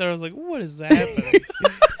was sitting there. I was like, "What is happening?"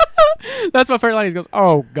 That's my favorite line. He goes,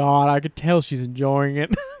 "Oh God, I could tell she's enjoying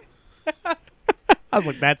it." I was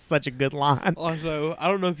like, "That's such a good line." Also, I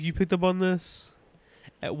don't know if you picked up on this.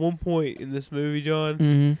 At one point in this movie, John,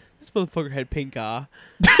 Mm-hmm. this motherfucker had pink eye.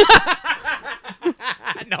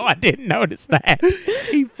 No, I didn't notice that.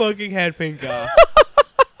 He fucking had pink eye.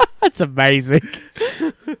 That's amazing.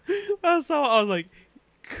 I was like,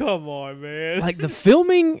 "Come on, man!" Like the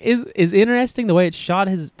filming is interesting. The way it's shot,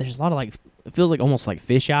 there's a lot of like, it feels like almost like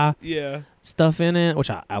fisheye yeah, stuff in it, which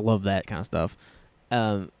I love that kind of stuff.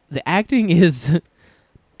 The acting is,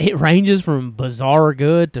 it ranges from bizarre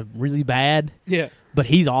good to really bad. yeah. But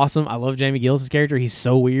he's awesome. I love Jamie Gillis' character. He's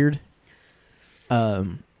so weird.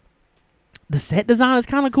 The set design is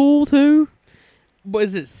kind of cool too. But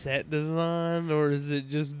is it set design or is it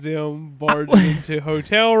just them barging into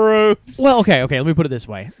hotel rooms? Well, okay. Let me put it this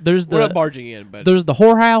way. There's We're not the barging in, but there's the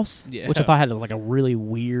whorehouse, Yeah. which I thought had like a really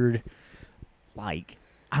weird, like,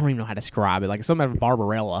 I don't even know how to describe it. Like something out of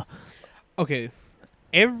Barbarella. okay.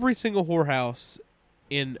 Every single whorehouse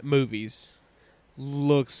in movies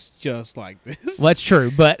looks just like this. Well, that's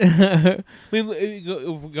true, but I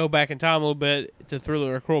mean, go back in time a little bit to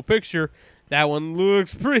Thriller: A Cruel Picture. That one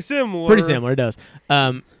looks pretty similar. pretty similar. It does.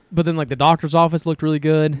 But then like the doctor's office looked really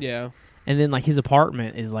good. Yeah. And then like his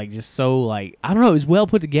apartment is like just so like, I don't know, it was well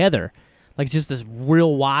put together. Like it's just this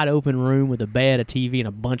real wide open room with a bed, a TV, and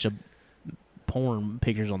a bunch of porn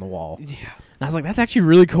pictures on the wall. Yeah. And I was like, that's actually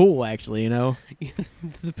really cool, actually, you know?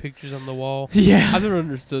 The pictures on the wall. Yeah. I've never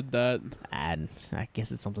understood that. I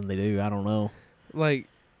guess it's something they do. I don't know. Like,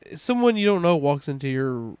 someone you don't know walks into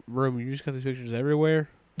your room, you just got these pictures everywhere.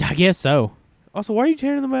 I guess so. Also, why are you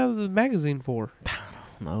tearing them out of the magazine for?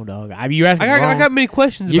 No, dog. You asking I the wrong. got many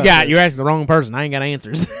questions. You're about this. asking the wrong person. I ain't got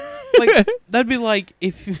answers. Like that'd be like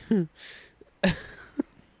if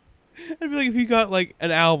you got like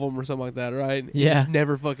an album or something like that, right? And you Yeah. just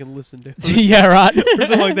never fucking listened to it. Yeah, right. or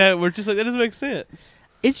something like that. Where it's just like that doesn't make sense.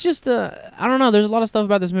 It's just I don't know. There's a lot of stuff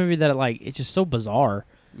about this movie that like it's just so bizarre.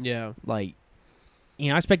 Yeah. Like,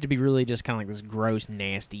 I expect it to be really just kind of like this gross,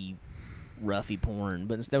 nasty, roughy porn,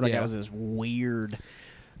 but instead, like, Yeah. that was this weird,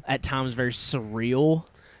 at times very surreal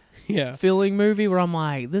Yeah. feeling movie where I'm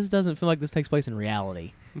like, this doesn't feel like this takes place in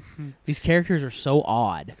reality. These characters are so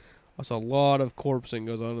odd. Also, a lot of corpsing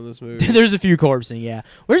goes on in this movie. There's a few corpsing, yeah.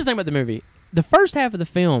 Where's the thing about the movie? The first half of the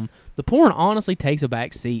film, the porn honestly takes a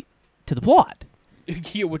back seat to the plot.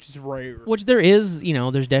 Yeah, which is rare. Which there is,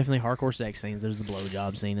 there's definitely hardcore sex scenes. There's the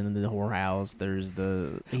blowjob scene and then the whorehouse. There's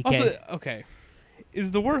the... Also, okay.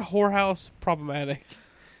 Is the word whorehouse problematic?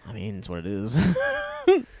 I mean, it's what it is.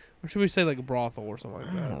 Or should we say like a brothel or something like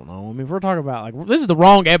I that? don't know. I mean, if we're talking about, like, this is the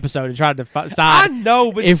wrong episode to try to I decide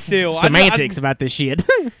know, but still. semantics about this shit.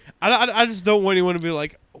 I just don't want anyone to be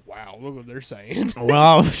like, wow, look what they're saying.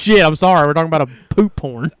 Well, shit, I'm sorry. We're talking about a poop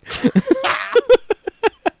porn.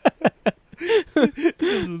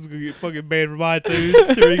 This is going to get fucking banned from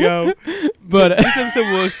iTunes. Here we go. But This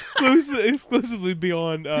episode will exclusively be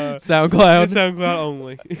on SoundCloud. SoundCloud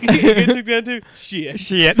only. Get took down to shit.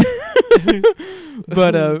 Shit.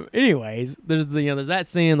 But anyways, there's there's that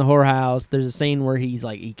scene in the whorehouse. There's a scene where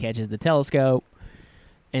he catches the telescope,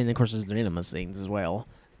 and of course there's the enema scenes as well.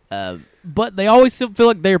 But they always still feel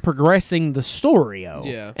like they're progressing the story,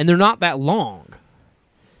 Yeah. and they're not that long,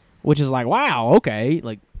 which is like, wow, okay,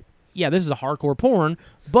 like, yeah, this is a hardcore porn,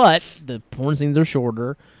 but the porn scenes are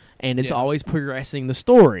shorter. And it's Yeah. always progressing the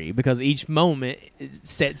story because each moment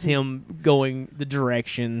sets him going the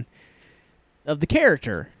direction of the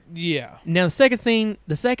character. Yeah. Now,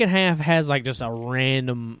 the second half has like just a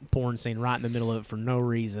random porn scene right in the middle of it for no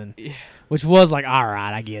reason, which was like, all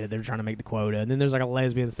right, I get it. They're trying to make the quota. And then there's like a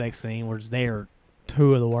lesbian sex scene where they're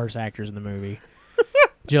two of the worst actors in the movie.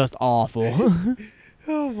 Just awful.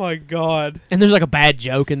 Oh, my God. And there's like a bad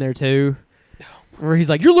joke in there, too, where he's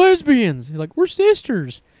like, you're lesbians. He's like, we're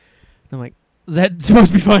sisters. I'm like, is that supposed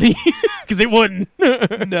to be funny? Because it wouldn't.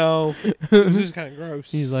 No. It was just kind of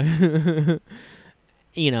gross. He's like,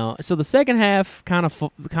 so the second half kind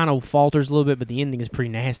of falters a little bit, but the ending is pretty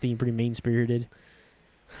nasty and pretty mean-spirited.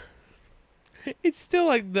 It's still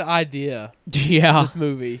like the idea Yeah. of this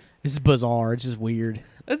movie. It's bizarre. It's just weird.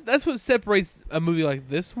 That's what separates a movie like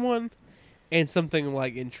this one and something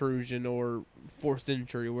like Intrusion or Forced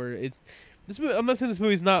Entry, where I'm not saying this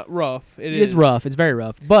movie's not rough. It's rough. It's very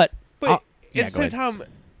rough. But But yeah, at the go same time,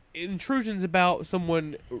 Intrusion's about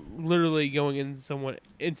someone literally going into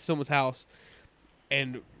someone's house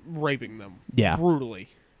and raping them. Yeah. Brutally.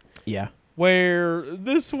 yeah. Where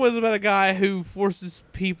this was about a guy who forces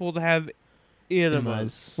people to have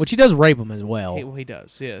enemas. Which he does rape them as well. He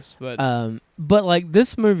does, yes. But But like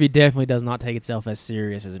this movie definitely does not take itself as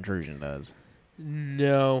serious as Intrusion does.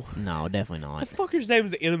 no. No, definitely not. The fucker's name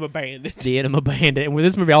is the Enema Bandit. The Enema Bandit. And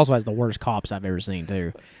this movie also has the worst cops I've ever seen,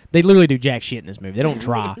 too. They literally do jack shit in this movie. They don't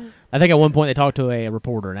try. I think at one point they talk to a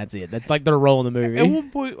reporter, and that's it. That's like their role in the movie. At one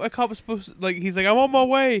point, a cop is supposed to, he's like, I'm on my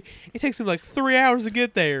way. It takes him 3 hours to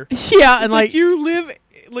get there. Yeah, and It's like you live,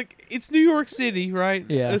 it's New York City, right?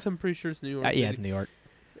 Yeah. At least I'm pretty sure it's New York City. yeah, it's New York.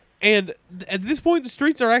 And at this point, the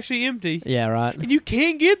streets are actually empty. Yeah, right. And you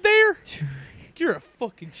can't get there? You're a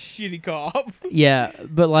fucking shitty cop. Yeah,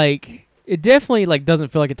 but it definitely doesn't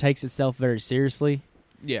feel like it takes itself very seriously.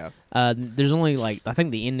 Yeah. There's only I think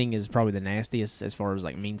the ending is probably the nastiest as far as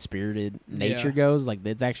mean-spirited nature Yeah. goes.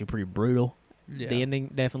 It's actually pretty brutal. Yeah. The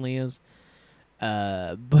ending definitely is.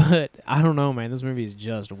 But I don't know, man. This movie is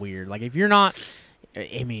just weird. If you're not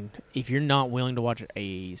willing to watch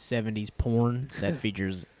a 70s porn that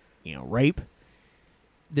features, rape,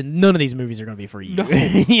 then none of these movies are going to be for you. No.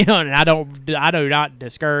 And I do not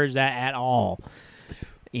discourage that at all.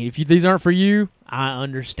 If these aren't for you, I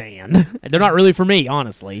understand. They're not really for me,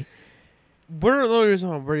 honestly. The only reason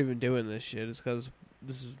why we're even doing this shit is because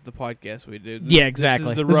this is the podcast we do. Yeah,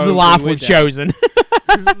 exactly. This This is road the life we we've went down. chosen.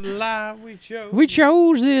 This is the life we chose. We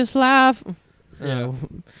chose this life. Yeah.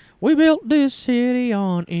 We built this city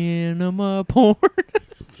on enema porn.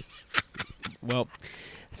 Well,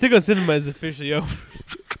 Sick on Cinema is officially over.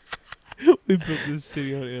 We built this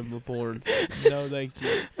city on enema porn. No, thank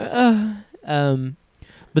you.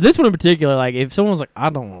 But this one in particular, if someone was like, I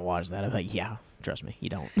don't want to watch that, I'm like, yeah, trust me, you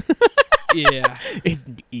don't. Yeah. It's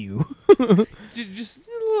you. Just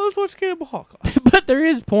let's watch Cannibal Holocaust. But there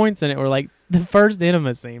is points in it where, like, the first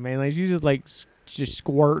intimacy, man, like, she's just, like, just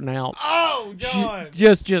squirting out. Oh, John.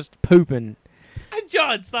 Just pooping.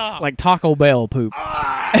 John, stop. Like Taco Bell poop.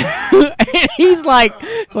 And he's like,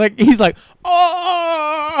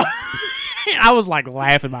 oh! And I was, like,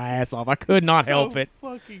 laughing my ass off. I could not help it.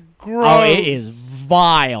 Fucking gross. Oh, it is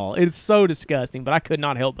vile. It's so disgusting, but I could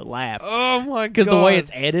not help but laugh. Oh, my God. Because the way it's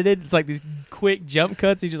edited, it's like these quick jump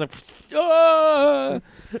cuts. He's just like, ah!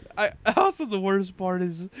 Also, the worst part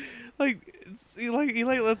is, like, he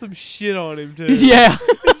let some shit on him, too. Yeah.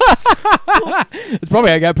 It's probably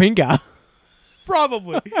how I got pink eye.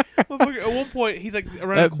 Probably. Motherfucker, at one point, he's, like,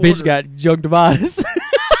 around That the corner. bitch got conjunctivitis.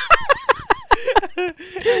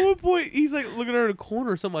 At one point, he's, like, looking around a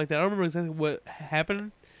corner or something like that. I don't remember exactly what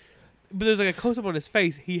happened. But there's, like, a close-up on his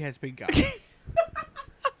face. He has pink eye.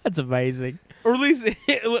 That's amazing. Or at least,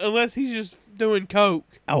 unless he's just doing coke.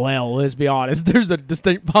 Oh, well, let's be honest. There's a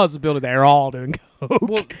distinct possibility they're all doing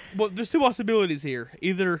coke. Well, there's two possibilities here.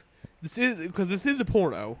 Either this is a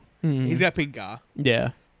porno. Mhm. He's got pink eye. Yeah.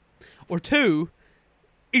 Or two,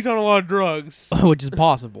 he's on a lot of drugs. Which is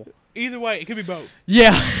possible. Either way, it could be both.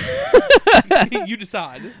 Yeah. You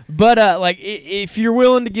decide. But, like, if you're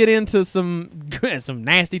willing to get into some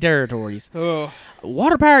nasty territories, Oh,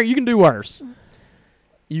 Water Power, you can do worse.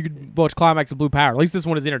 You could watch Climax of Blue Power. At least this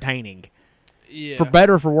one is entertaining. yeah. For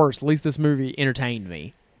better or for worse, at least this movie entertained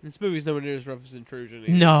me. This movie's nowhere near as rough as Intrusion.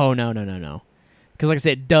 Either. No. Because, like I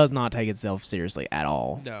said, it does not take itself seriously at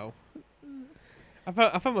all. No. I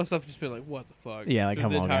found myself just being like, what the fuck? Yeah, like, The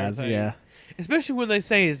come on, entire guys. thing. Yeah. Especially when they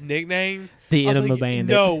say his nickname. The I was Enema like,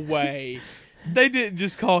 Bandit. No way. They didn't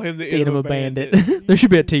just call him the The Enema Bandit. There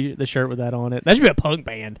should be the shirt with that on it. That should be a punk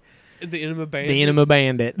band. The Enema Bandit. The Enema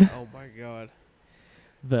Bandit. Oh, my God.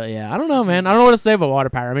 But, yeah, I don't know, man. I don't know what to say about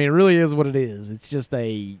Water Power. I mean, it really is what it is. It's just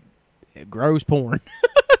a gross porn.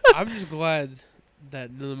 I'm just glad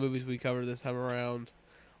that none of the movies we covered this time around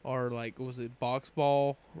are like, what was it, Box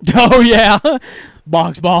Ball? Oh, yeah.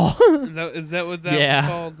 Box Ball. Is that what that Yeah. was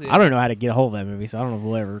called? I don't know how to get a hold of that movie, so I don't know if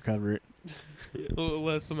we'll ever cover it.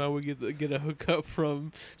 Unless somehow we get a hookup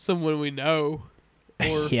from someone we know.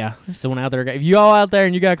 Or Yeah. Someone out there. If you all out there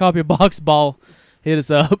and you got a copy of Box Ball, hit us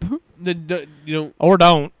up. you don't. Or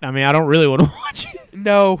don't. I mean, I don't really want to watch it.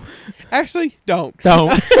 No. Actually, don't. Don't.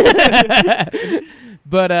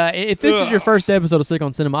 But if this is your first episode of Sick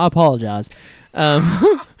on Cinema, I apologize.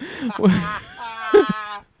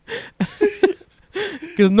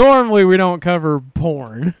 Because normally we don't cover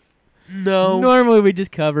porn. No. Normally we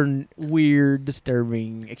just cover weird,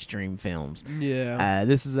 disturbing, extreme films. Yeah.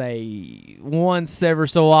 This is a once ever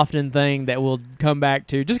so often thing that we'll come back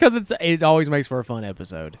to, just because it always makes for a fun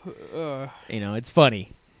episode. It's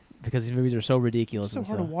funny because these movies are so ridiculous. It's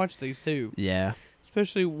so and hard to watch these too, Yeah.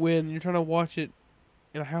 especially when you're trying to watch it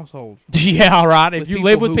in a household. Yeah, right. If With you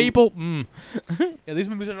live with people people, Yeah, these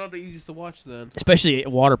movies are not the easiest to watch. Then especially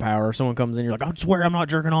at Water Power, someone comes in, you're like, I swear I'm not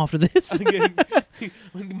jerking off to this.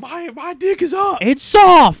 my dick is up. It's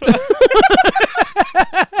soft.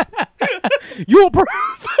 You approve?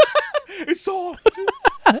 It's soft.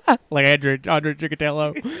 Like Andrew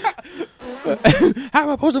Chikatilo. How am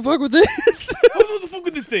I supposed to fuck with this? What the fuck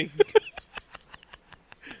with this thing?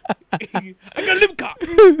 I got a lip cock.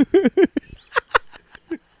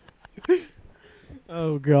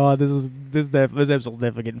 Oh God, this episode's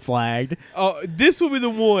definitely getting flagged. Oh, this will be the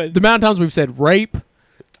one. The amount of times we've said rape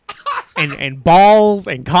and balls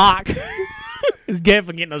and cock is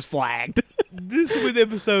definitely getting us flagged. This will be the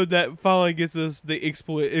episode that finally gets us the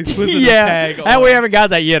explicit Yeah, tag. and we haven't got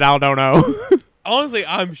that yet. I don't know. Honestly,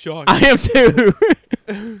 I'm shocked. I am too.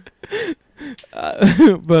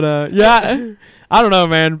 Yeah, I don't know,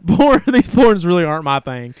 man. These porns really aren't my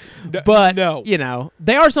thing. But no.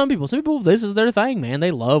 They are some people. Some people, this is their thing, man.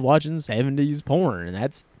 They love watching 70s porn, and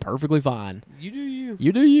that's perfectly fine. You do you.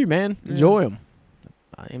 You do you, man. Enjoy them.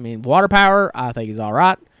 I mean, Water Power, I think is all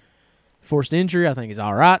right. Forced Entry, I think is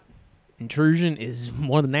all right. Intrusion is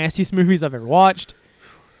one of the nastiest movies I've ever watched.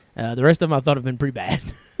 The rest of them I thought have been pretty bad.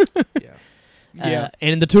 Yeah. Yeah.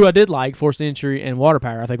 And the two I did like, Forced Entry and Water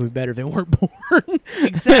Power, I think would be better if they weren't porn.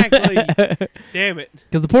 Exactly. Damn it.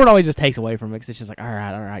 Because the porn always just takes away from it. 'Cause it's just like, all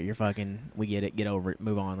right, you're fucking, we get it, get over it,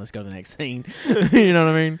 move on, let's go to the next scene. You know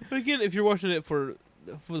what I mean? But again, if you're watching it for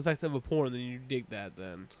the fact of a porn, then you dig that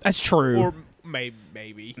then. That's true. Or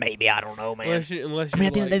maybe. Maybe, I don't know, man. Unless I you're mean, at the end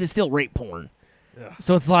of the day, like, it's still rape porn. Ugh.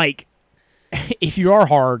 So it's like, if you are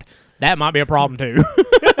hard, that might be a problem too.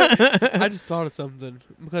 I just thought of something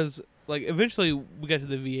because, like, eventually we got to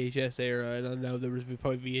the VHS era, and I know there was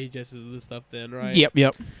probably VHSs of this stuff then, right?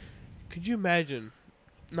 Yep. Could you imagine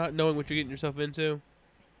not knowing what you're getting yourself into,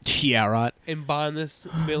 Yeah, right. and buying this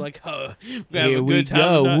and being like, "Huh, we're gonna have Here a we good time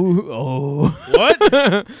go. tonight." Woo- Oh,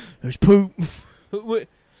 What? there's poop. What?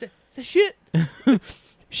 Is that shit?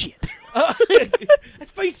 Shit. That's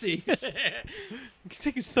spicy.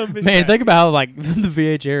 Take some bitch Man, back. think about how like the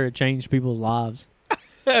VH era changed people's lives.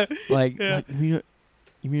 Like, Yeah. like you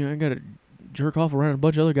mean I gotta jerk off around a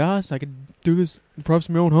bunch of other guys? I could do this in privacy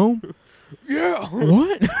of my own home? Yeah.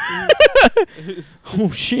 What? Oh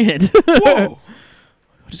shit! Whoa.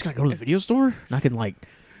 I just gotta go to the video store and I can like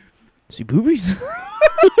see boobies.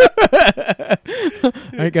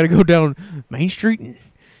 I gotta go down Main Street and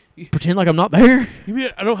pretend like I'm not there. You mean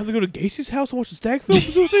I don't have to go to Gacy's house and watch the stag films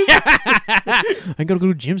with him? I gotta go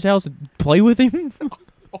to Jim's house and play with him.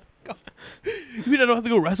 You mean I don't have to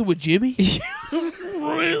go wrestle with Jimmy?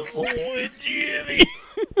 Wrestle with Jimmy.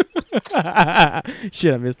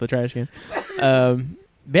 Shit, I missed the trash can.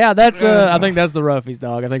 Yeah, that's. I think that's the roughies,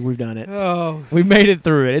 dog. I think we've done it. Oh, We made it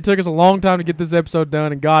through it. It took us a long time to get this episode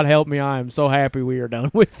done, and God help me, I am so happy we are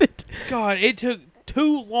done with it. God, it took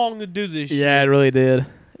too long to do this Yeah, it really did.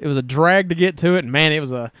 It was a drag to get to it, and man, it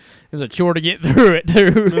was a chore to get through it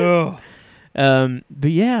too. shit. Ugh.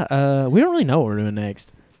 But yeah, we don't really know what we're doing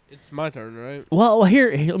next. It's my turn, right? Well,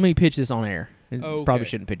 here, let me pitch this on air. Okay. Probably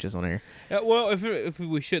shouldn't pitch this on air. Well, if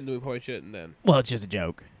we shouldn't, we probably shouldn't then. Well, it's just a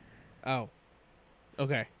joke. Oh.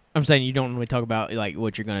 Okay. I'm saying you don't really talk about like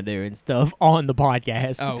what you're gonna do and stuff on the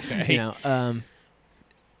podcast. Oh, okay. You know,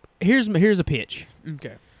 here's a pitch.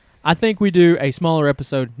 Okay. I think we do a smaller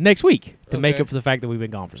episode next week to make Okay. up for the fact that we've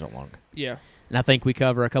been gone for so long. Yeah. And I think we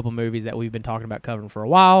cover a couple movies that we've been talking about covering for a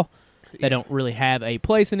while. They don't really have a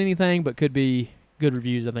place in anything, but could be good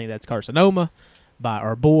reviews. I think that's Carcinoma by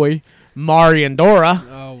our boy Marian Dora.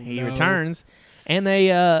 Oh, He no. returns, and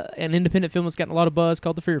an independent film that's gotten a lot of buzz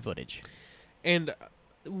called The Fear Footage. And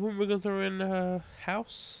when we're gonna throw in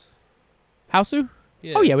House? Hausu?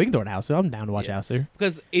 Yeah. Oh yeah, we can throw it Hausu. I'm down to watch Yeah. Hausu.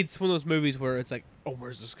 Because it's one of those movies where it's like, oh,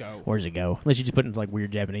 where's this go? Where's it go? Unless you just put it into like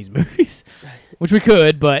weird Japanese movies, which we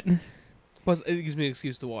could, but Plus, it gives me an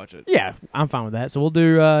excuse to watch it. yeah, I'm fine with that. So we'll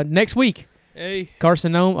do next week. Hey,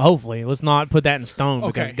 Carcinoma. Hopefully, let's not put that in stone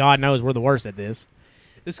because Okay. God knows we're the worst at this.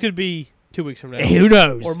 this could be 2 weeks from now. Who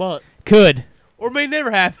knows? Or a month. Could. Or may never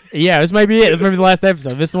happen. Yeah, this may be it. This may be the last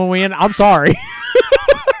episode. This is the one we end. I'm sorry.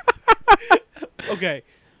 Okay.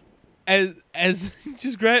 As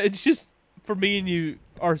it's just for me and you,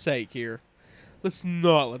 our sake here. Let's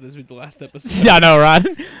not let this be the last episode. I know, right?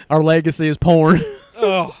 Our legacy is porn.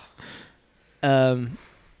 Oh.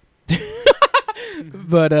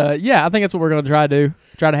 But yeah, I think that's what we're gonna try to do.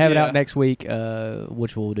 Try to have it Yeah. out next week,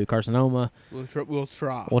 which we'll do Carcinoma. We'll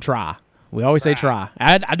try. We'll try. We always say try.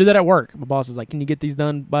 I do that at work. My boss is like, "Can you get these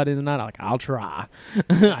done by the end of the night?" I'm like, "I'll try."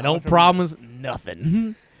 I don't try. promise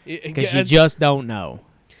nothing because you It's just don't know.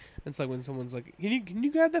 like when someone's like, "Can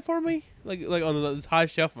you grab that for me?" Like on this high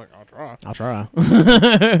shelf. I'm like, "I'll try." I'll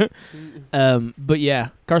try. But yeah,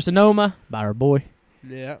 Carcinoma by our boy.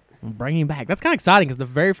 Yeah. We'll bring him back. That's kind of exciting because the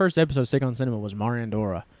very first episode of Sick on Cinema was Marian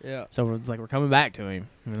Dora. Yeah. So it's like we're coming back to him.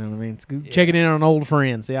 You know what I mean? It's good. Yeah. Checking in on an old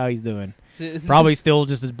friend, see how he's doing. This Probably is- still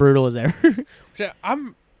just as brutal as ever.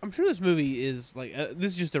 I'm sure this movie is like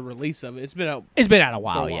this is just a release of it. It's been out, It's been out a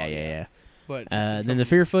while. For a while, Yeah. but Then the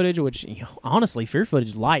Fear Footage, which honestly, Fear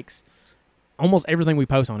Footage likes almost everything we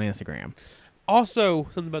post on Instagram. also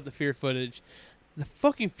something about the Fear Footage. The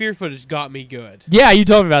fucking Fear Footage got me good. Yeah, you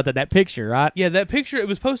told me about that picture, right? Yeah, that picture. It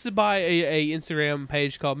was posted by a Instagram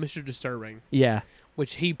page called Mr. Disturbing, Yeah.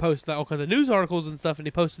 which he posted all kinds of news articles and stuff, and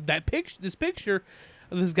he posted this picture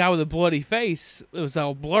of this guy with a bloody face. It was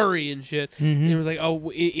all blurry and shit. And it was like,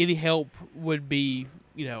 oh, any help would be,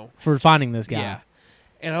 For finding this guy. yeah.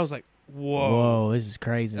 And I was like, whoa. Whoa, this is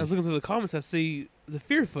crazy. I was looking through the comments. I see the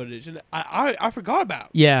Fear Footage, and I forgot about.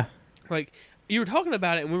 Yeah. Like you were talking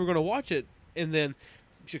about it, and we were going to watch it, and then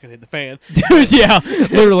shit gonna hit the fan, Yeah,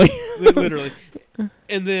 literally. literally.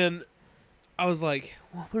 And then I was like,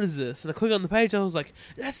 well, "What is this?" And I clicked on the page. I was like,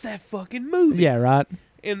 "That's that fucking movie." Yeah, right.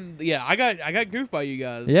 And yeah, I got goofed by you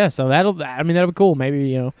guys. Yeah, so that'll be cool.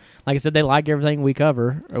 Maybe, like I said, they like everything we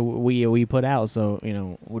cover or we put out, so we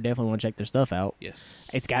definitely want to check their stuff out. Yes.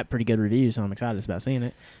 It's got pretty good reviews, so I'm excited about seeing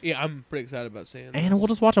it. Yeah, I'm pretty excited about seeing it. And we'll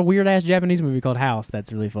just watch a weird ass Japanese movie called House.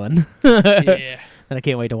 That's really fun. Yeah. That I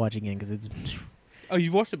can't wait to watch again because it's. Oh,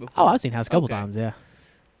 you've watched it before? Oh, I've seen House a couple Okay. times. Yeah,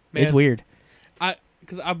 Man, it's weird.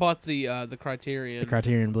 Because I bought the Criterion. The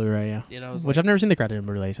Criterion Blu-ray, yeah. And I was Which like, I've never seen the Criterion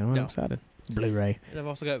Blu-ray, so I'm No. excited. Blu-ray. and I've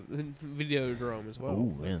also got Videodrome as well.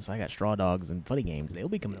 Oh, yes, I got Straw Dogs and Funny Games. They'll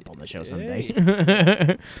be coming up on the show someday.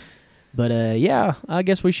 Hey. But yeah, I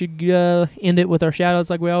guess we should end it with our shout-outs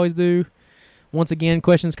like we always do. Once again,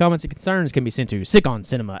 questions, comments, and concerns can be sent to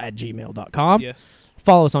sickoncinema@gmail.com. Yes.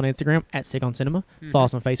 Follow us on Instagram at Sick on Cinema. Mhm. Follow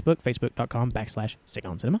us on Facebook, facebook.com/Sick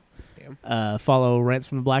on Cinema. Damn. Follow Rants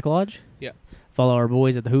from the Black Lodge. Yep. Follow our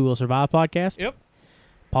boys at the Who Will Survive podcast. Yep.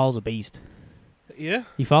 Paul's a beast. Yeah.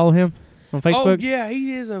 You follow him on Facebook? Oh yeah,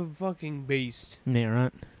 he is a fucking beast. Yeah,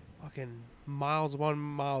 right. Fucking miles upon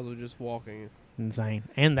miles of just walking. Insane.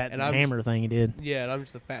 And that And I'm hammer thing he did. Yeah, and I'm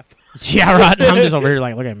just a fat. Yeah, right. I'm just over here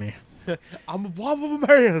like, look at me. I'm a blob of a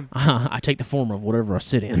man. I take the form of whatever I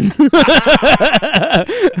sit in.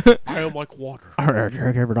 I am like water. I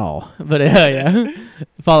drink it all. But yeah.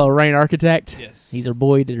 Follow Rain Architect. Yes. He's our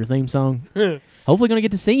boy, did our theme song. Hopefully going to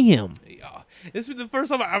get to see him. Yeah. This is the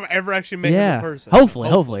first time I've ever actually met him Yeah. in person.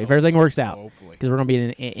 Hopefully, if everything works out. Hopefully. Because we're going to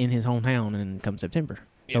be in his hometown and come September. So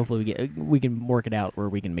Yeah. hopefully we can work it out where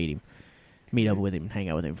we can meet up with him, hang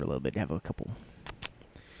out with him for a little bit, have a couple.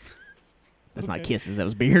 That's not Okay. kisses, that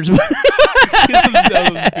was beers. Those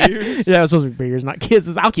beers. Yeah, it was supposed to be beers, not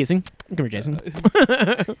kisses. I'll kiss him. Come here, Jason.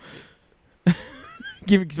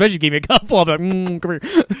 Especially give me a couple. I'll be like, come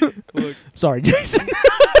here. Look, Sorry, Jason.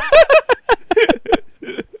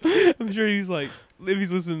 I'm sure he's like, if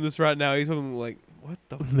he's listening to this right now, he's probably like, what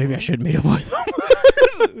the Maybe I fuck? should meet up with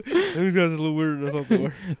him. These guys are a little weirder than I thought they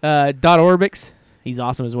were. Dot Orbix. He's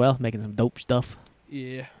awesome as well, making some dope stuff.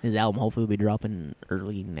 Yeah. His album hopefully will be dropping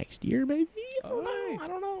early next year, maybe. I don't know. I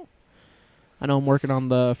don't know. I know I'm working on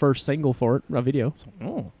the first single for it, a video. So,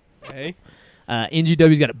 oh. Hey.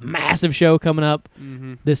 NGW's got a massive show coming up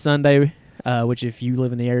Mm-hmm. this Sunday, which if you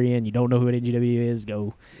live in the area and you don't know who NGW is,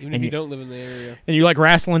 go. Even And if you you- don't live in the area. And you like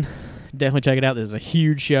wrestling, definitely check it out. There's a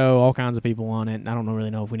huge show, all kinds of people on it. I don't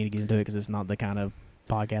really know if we need to get into it because it's not the kind of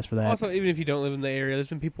podcast for that. Also, even if you don't live in the area, there's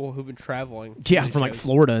been people who've been traveling. to Yeah, these from like shows.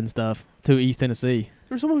 Florida and stuff to East Tennessee.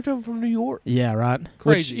 There's someone who traveled from New York. Yeah, right.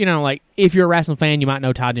 Crazy. Which, you know, like if you're a wrestling fan, you might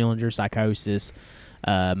know Todd Dillinger, Psychosis,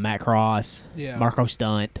 Matt Cross, Yeah. Marco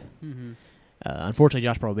Stunt. Mm-hmm. Unfortunately,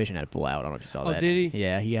 Josh Prohibition had to pull out. I don't know if you saw Oh, that. did he?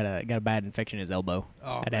 Yeah, he got a bad infection in his elbow.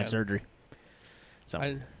 Oh, had to have surgery. So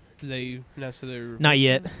Do they now so they're not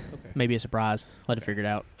yet. Okay. Maybe a surprise. We'll have to figure it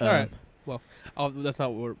out. All right. That's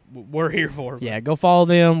not what we're here for. but Yeah, go follow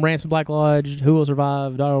them. Rants with Black Lodge, Who Will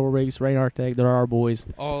Survive, Dotto Riggs, Rain Architect. They're our boys.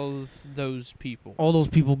 All of those people. All those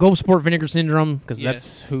people. Go support Vinegar Syndrome because Yes.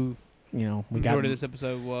 that's who, you know, we Majority got. of this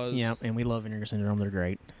episode was. Yeah, and we love Vinegar Syndrome. They're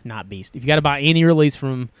great. Not Beast. If you got to buy any release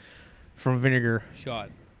from Vinegar, Shot.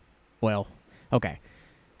 well, okay.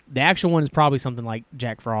 The actual one is probably something like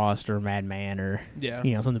Jack Frost or Madman or, Yeah.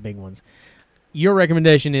 you know, some of the big ones. Your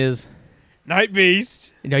recommendation is, Night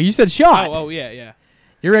Beast. no, you said Shot. Oh, yeah.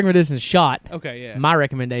 Your recommendation is Shot. Okay, yeah. My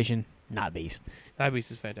recommendation, not Beast. Night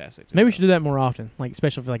Beast is fantastic. Maybe we should do that more often, like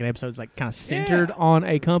especially if like an episode's like kind of centered Yeah. on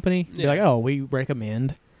a company. Be Yeah. like, oh, we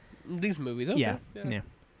recommend. These movies. Okay. Yeah.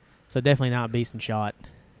 So definitely not Beast and Shot.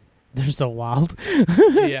 They're so wild.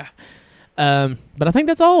 Yeah. But I think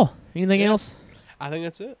that's all. Anything Yeah. else? I think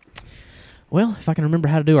that's it. Well, if I can remember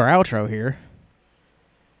how to do our outro here.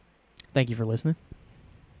 Thank you for listening.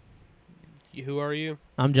 Who are you?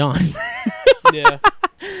 I'm John, Yeah.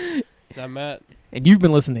 I'm Matt. and you've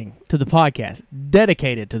been listening to the podcast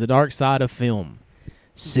dedicated to the dark side of film.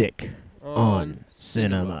 Sick on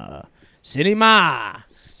Cinema. Cinema!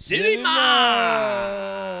 Cinema.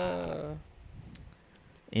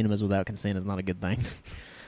 Enemas without consent is not a good thing.